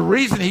 the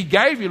reason He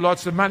gave you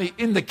lots of money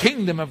in the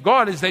kingdom of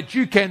God is that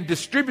you can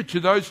distribute to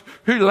those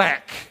who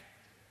lack,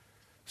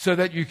 so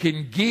that you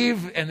can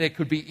give and there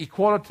could be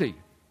equality.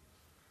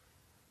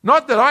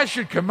 Not that I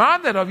should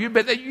command that of you,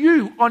 but that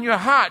you on your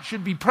heart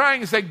should be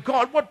praying and say,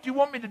 God, what do you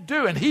want me to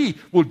do? And He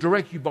will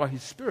direct you by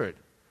His Spirit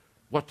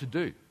what to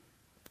do.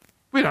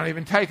 We don't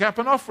even take up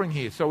an offering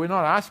here, so we're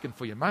not asking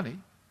for your money.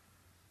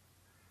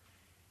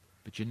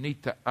 But you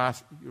need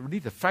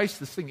to face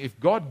this thing. If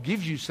God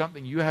gives you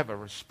something, you have a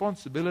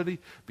responsibility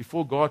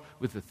before God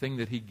with the thing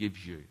that He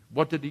gives you.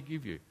 What did He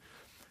give you?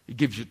 He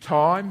gives you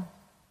time.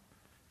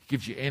 He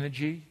gives you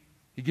energy.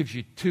 He gives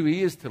you 2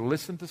 ears to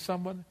listen to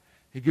someone.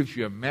 He gives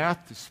you a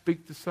mouth to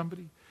speak to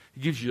somebody.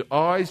 He gives you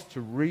eyes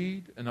to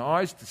read and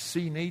eyes to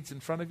see needs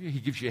in front of you. He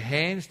gives you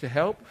hands to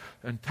help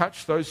and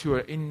touch those who are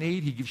in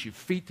need. He gives you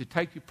feet to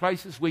take you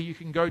places where you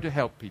can go to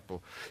help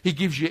people. He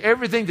gives you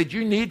everything that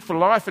you need for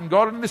life and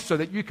godliness so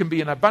that you can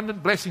be an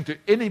abundant blessing to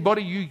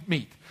anybody you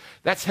meet.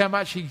 That's how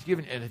much He's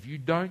given. And if you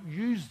don't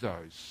use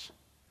those,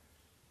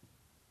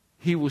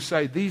 He will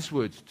say these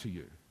words to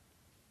you.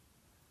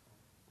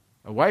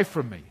 Away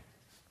from me.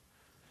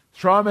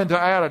 Throw them into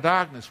outer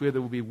darkness where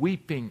there will be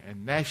weeping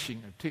and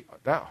gnashing of teeth.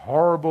 That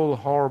horrible,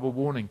 horrible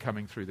warning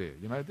coming through there.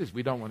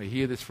 We don't want to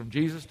hear this from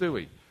Jesus, do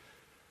we?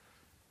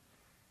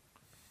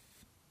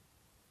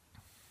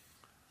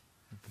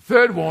 The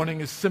third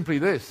warning is simply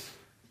this.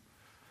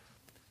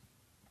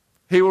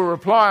 He will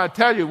reply, I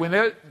tell you,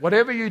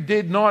 whatever you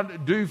did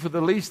not do for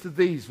the least of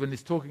these, when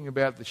He's talking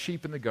about the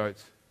sheep and the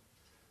goats,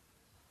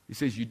 He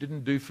says, you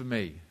didn't do for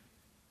me.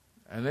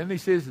 And then He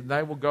says, and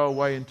they will go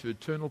away into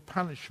eternal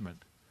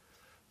punishment,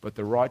 but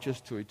the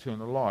righteous to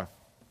eternal life.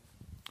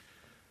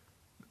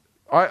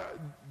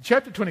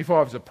 Chapter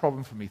 25 is a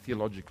problem for me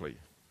theologically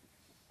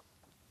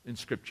in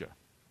Scripture.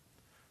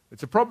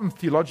 It's a problem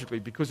theologically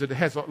because it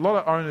has a lot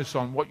of onus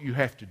on what you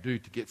have to do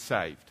to get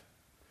saved.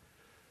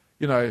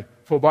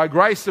 For by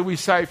grace are we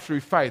saved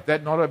through faith,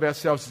 that not of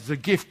ourselves is a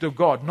gift of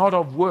God, not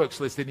of works,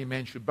 lest any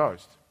man should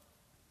boast.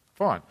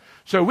 Fine.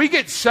 So we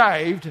get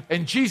saved,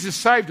 and Jesus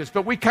saved us,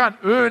 but we can't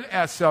earn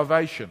our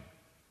salvation.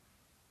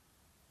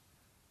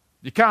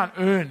 You can't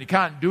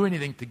do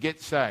anything to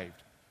get saved.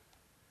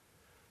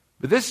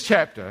 But this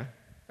chapter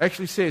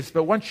actually says,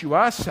 but once you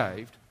are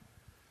saved,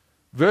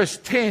 verse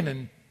 10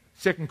 in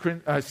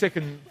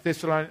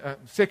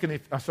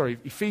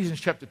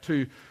Ephesians chapter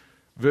 2,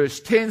 verse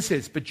 10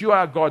 says, but you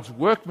are God's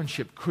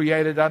workmanship,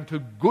 created unto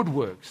good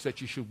works,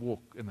 that you should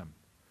walk in them.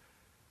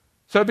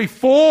 So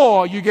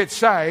before you get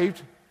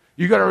saved,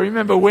 you've got to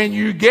remember, when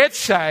you get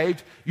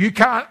saved, you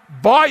can't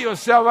buy your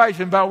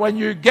salvation, but when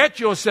you get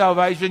your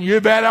salvation, you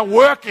better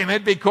work in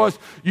it, because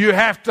you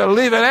have to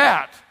live it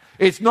out.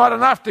 It's not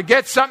enough to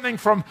get something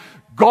from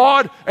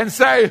God and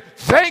say,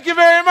 thank you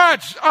very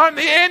much, I'm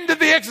the end of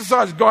the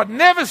exercise. God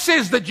never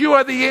says that you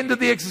are the end of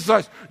the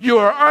exercise. You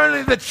are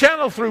only the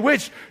channel through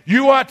which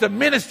you are to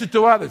minister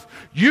to others.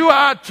 You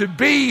are to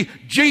be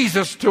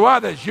Jesus to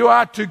others. You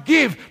are to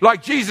give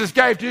like Jesus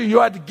gave to you. You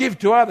are to give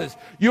to others.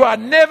 You are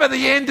never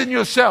the end in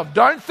yourself.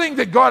 Don't think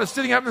that God is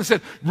sitting up and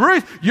said,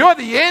 Ruth, you're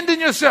the end in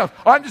yourself.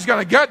 I'm just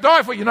going to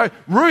die for you.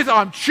 Ruth,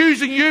 I'm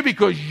choosing you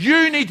because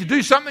you need to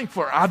do something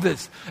for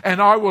others.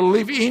 And I will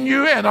live in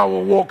you and I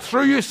will walk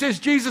through you, says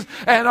Jesus,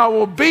 and I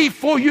will be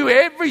for you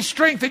every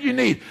strength that you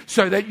need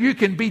so that you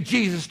can be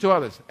Jesus to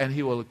others. And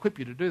He will equip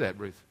you to do that,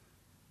 Ruth.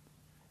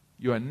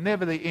 You are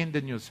never the end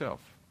in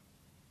yourself.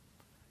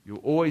 You're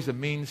always a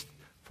means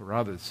for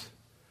others.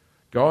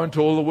 Go into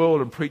all the world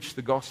and preach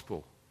the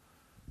gospel,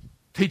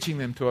 teaching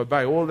them to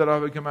obey all that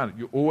I've commanded.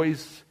 You're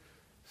always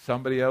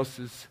somebody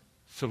else's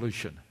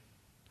solution.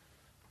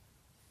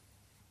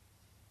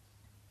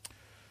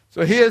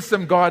 So here's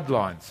some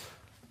guidelines.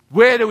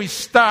 Where do we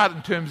start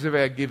in terms of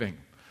our giving?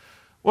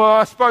 Well,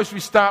 I suppose we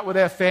start with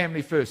our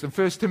family first. In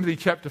 1 Timothy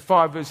chapter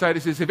 5, verse 8,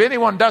 it says, if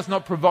anyone does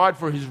not provide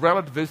for his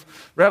relatives,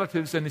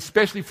 and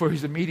especially for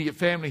his immediate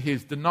family, he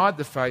has denied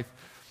the faith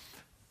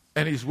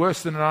and he's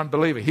worse than an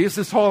unbeliever. Here's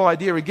this whole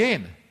idea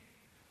again.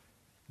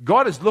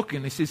 God is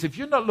looking. He says, if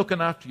you're not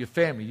looking after your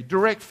family, your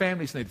direct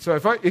family's needed. So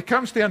it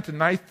comes down to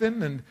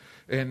Nathan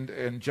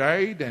and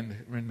Jade and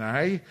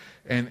Renee,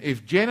 and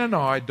if Jen and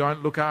I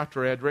don't look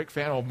after our direct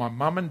family, or my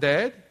mum and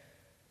dad,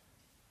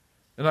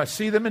 and I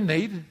see them in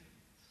need,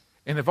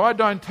 and if I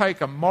don't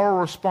take a moral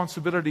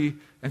responsibility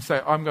and say,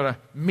 I'm going to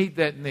meet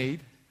that need,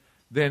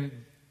 then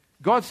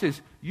God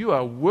says, you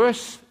are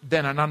worse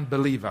than an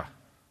unbeliever.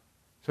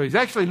 So He's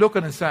actually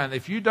looking and saying,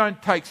 if you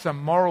don't take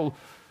some moral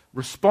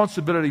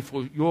responsibility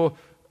for your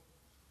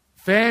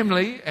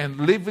family and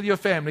live with your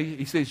family,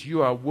 He says,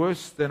 you are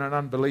worse than an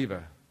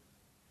unbeliever.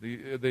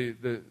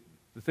 The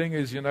thing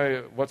is,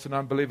 what's an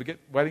unbeliever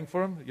waiting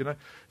for him?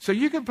 So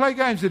you can play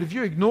games that if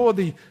you ignore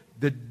the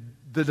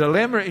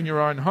dilemma in your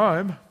own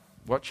home,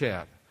 watch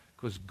out,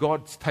 because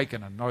God's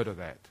taken a note of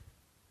that.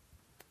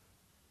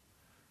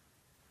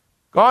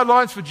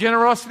 Guidelines for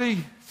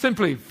generosity,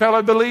 simply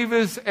fellow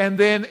believers and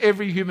then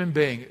every human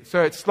being.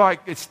 So it's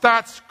like it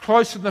starts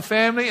close in the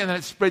family and then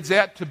it spreads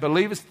out to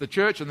believers, to the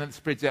church, and then it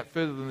spreads out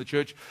further than the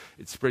church.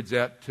 It spreads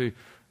out to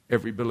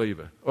every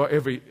believer or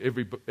every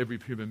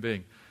human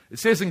being. It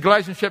says in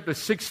Galatians chapter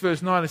 6,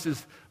 verse 9, it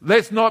says,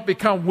 let's not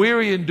become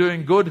weary in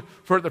doing good,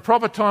 for at the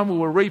proper time we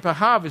will reap a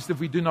harvest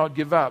if we do not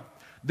give up.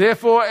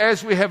 Therefore,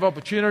 as we have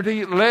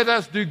opportunity, let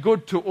us do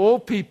good to all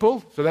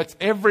people. So that's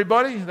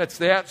everybody. That's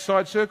the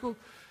outside circle.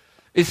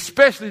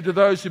 Especially to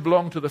those who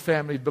belong to the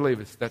family of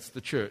believers. That's the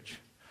church.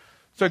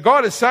 So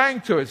God is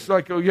saying to us,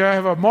 like, you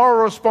have a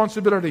moral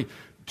responsibility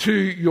to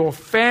your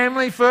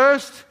family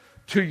first,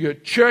 to your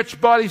church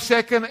body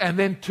second, and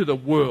then to the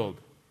world.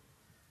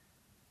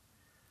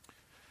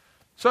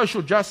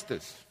 Social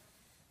justice.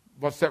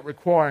 What's that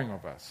requiring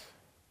of us?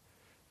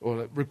 Well,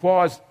 it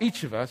requires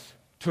each of us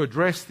to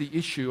address the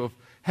issue of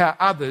how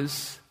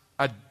others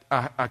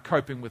are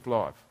coping with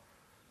life.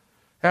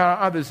 How are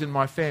others in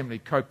my family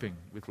coping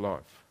with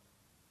life?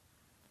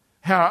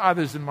 How are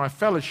others in my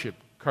fellowship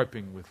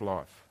coping with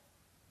life?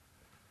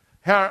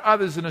 How are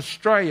others in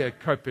Australia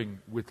coping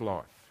with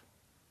life?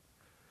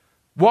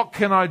 What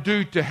can I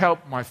do to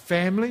help my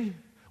family?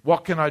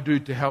 What can I do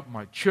to help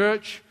my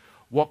church?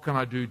 What can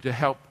I do to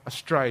help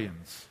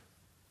Australians?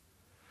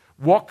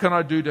 What can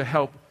I do to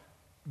help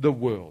the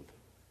world?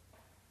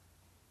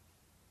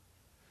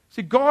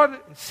 See, God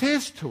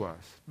says to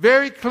us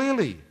very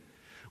clearly,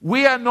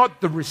 we are not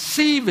the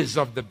receivers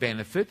of the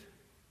benefit.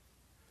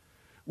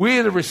 We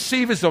are the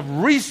receivers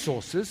of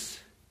resources.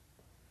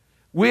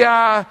 We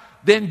are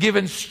then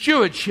given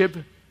stewardship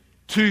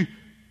to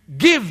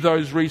give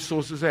those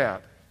resources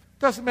out.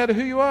 Doesn't matter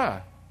who you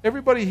are.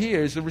 Everybody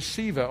here is a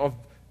receiver of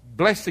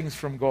blessings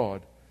from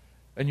God.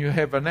 And you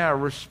have now a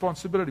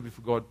responsibility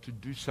before God to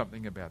do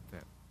something about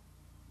that.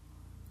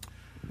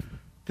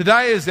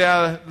 Today is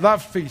our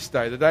love feast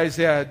day. Today is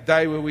our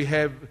day where we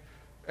have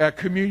our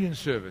communion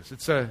service.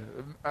 It's a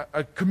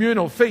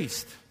communal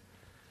feast.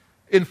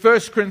 In 1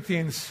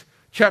 Corinthians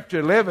chapter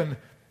 11,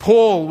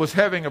 Paul was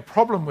having a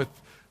problem with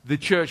the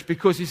church,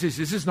 because he says,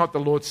 this is not the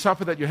Lord's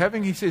Supper that you're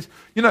having. He says,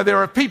 there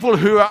are people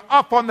who are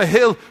up on the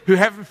hill who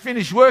haven't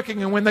finished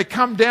working, and when they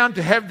come down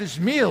to have this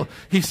meal,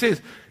 he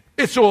says,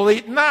 it's all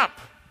eaten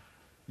up.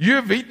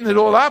 You've eaten it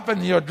all up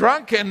and you're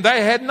drunk, and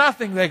they had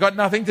nothing. They got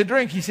nothing to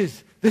drink. He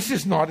says, this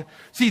is not...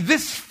 See,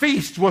 this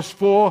feast was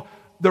for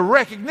the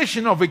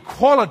recognition of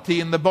equality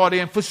in the body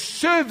and for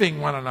serving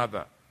one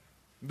another.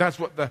 That's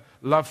what the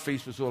love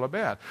feast was all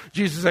about.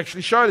 Jesus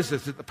actually showed us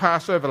this at the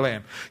Passover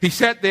lamb. He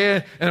sat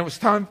there, and it was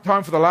time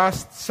for the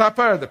Last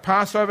Supper, the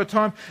Passover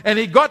time, and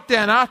he got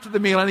down after the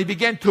meal and he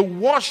began to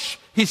wash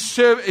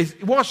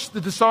wash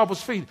the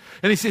disciples' feet.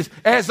 And he says,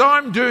 as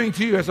I'm doing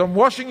to you, as I'm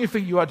washing your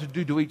feet, you are to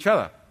do to each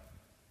other.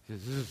 He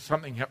says, this is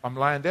something I'm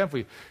laying down for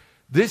you.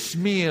 This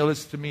meal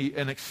is to me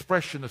an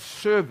expression of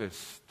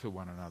service to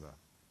one another.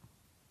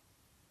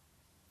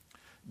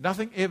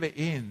 Nothing ever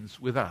ends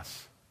with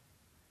us.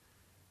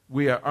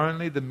 We are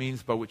only the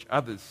means by which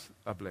others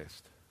are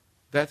blessed.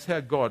 That's how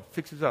God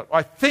fixes up.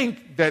 I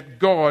think that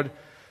God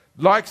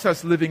likes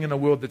us living in a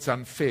world that's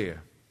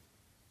unfair.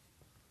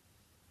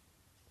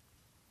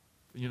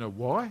 You know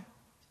why?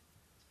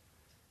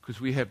 Because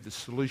we have the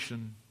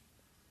solution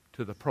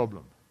to the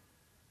problem.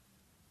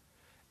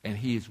 And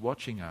He is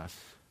watching us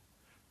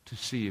to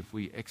see if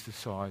we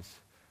exercise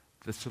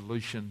the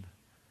solution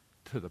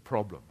to the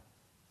problem.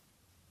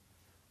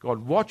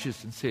 God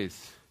watches and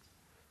says,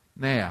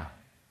 now,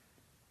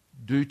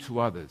 do to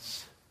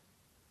others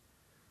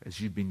as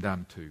you've been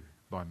done to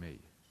by me.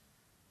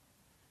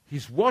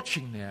 He's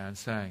watching now and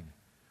saying,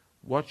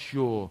 what's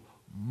your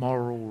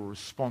moral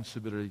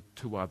responsibility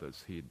to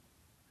others here?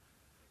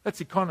 That's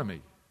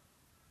economy.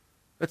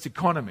 That's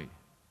economy.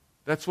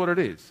 That's what it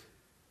is.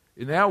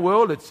 In our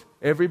world, it's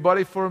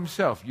everybody for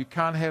himself. You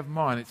can't have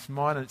mine. It's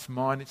mine, and it's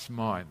mine, it's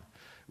mine.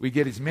 We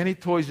get as many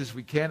toys as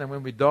we can, and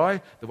when we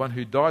die, the one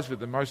who dies with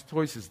the most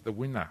toys is the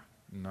winner.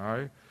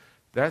 No,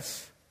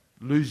 that's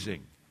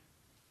losing.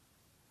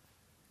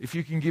 If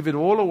you can give it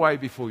all away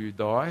before you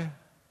die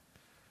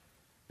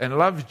and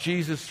love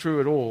Jesus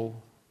through it all,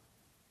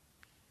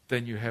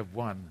 then you have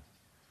won,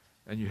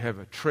 and you have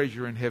a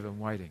treasure in heaven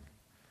waiting.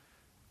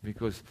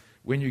 Because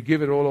when you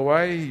give it all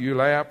away, you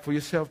lay up for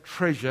yourself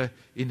treasure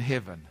in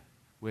heaven,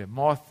 where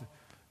moth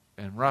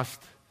and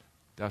rust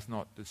does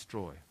not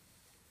destroy.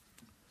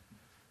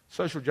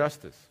 Social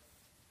justice.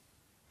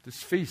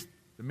 This feast,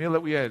 the meal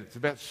that we had, it's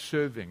about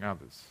serving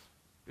others.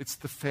 It's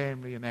the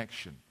family in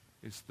action.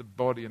 It's the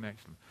body in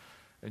action.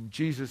 And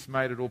Jesus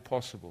made it all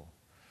possible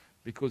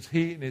because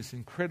He, in His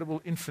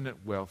incredible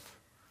infinite wealth,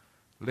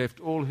 left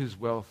all His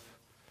wealth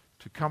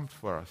to come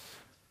for us,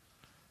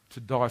 to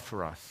die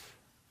for us,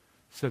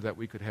 so that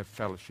we could have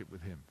fellowship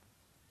with Him.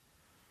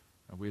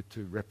 And we're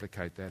to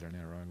replicate that in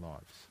our own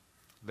lives.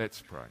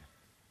 Let's pray.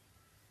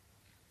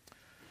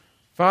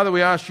 Father,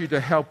 we ask You to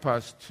help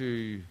us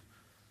to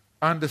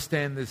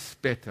understand this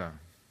better.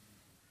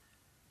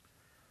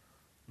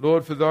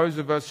 Lord, for those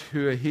of us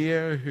who are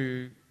here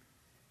who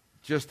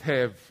just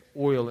have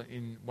oil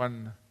in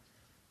one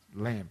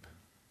lamp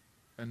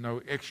and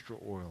no extra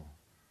oil,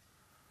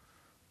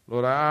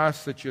 Lord, I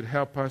ask that You'd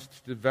help us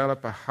to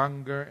develop a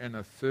hunger and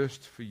a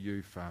thirst for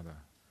You, Father,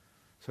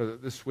 so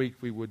that this week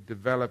we would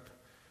develop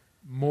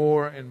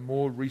more and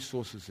more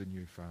resources in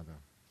You, Father.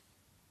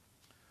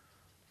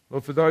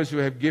 Lord, for those who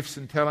have gifts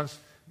and talents,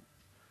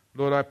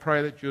 Lord, I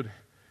pray that You'd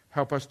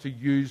help us to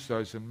use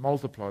those and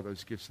multiply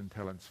those gifts and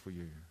talents for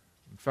You.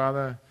 And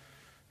Father,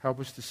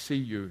 help us to see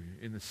You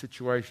in the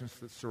situations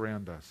that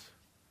surround us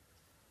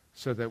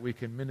so that we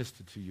can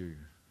minister to You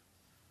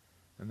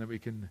and that we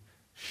can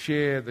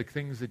share the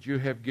things that You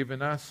have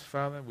given us,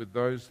 Father, with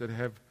those that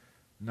have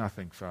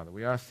nothing, Father.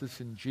 We ask this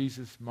in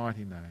Jesus'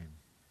 mighty name.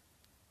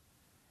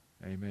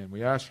 Amen.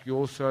 We ask You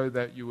also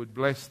that You would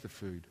bless the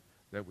food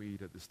that we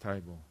eat at this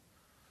table.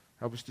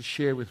 Help us to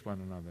share with one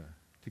another,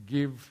 to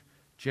give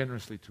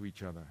generously to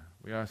each other.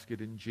 We ask it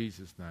in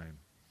Jesus' name.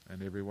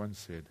 And everyone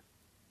said,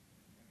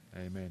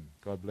 Amen.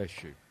 God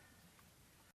bless you.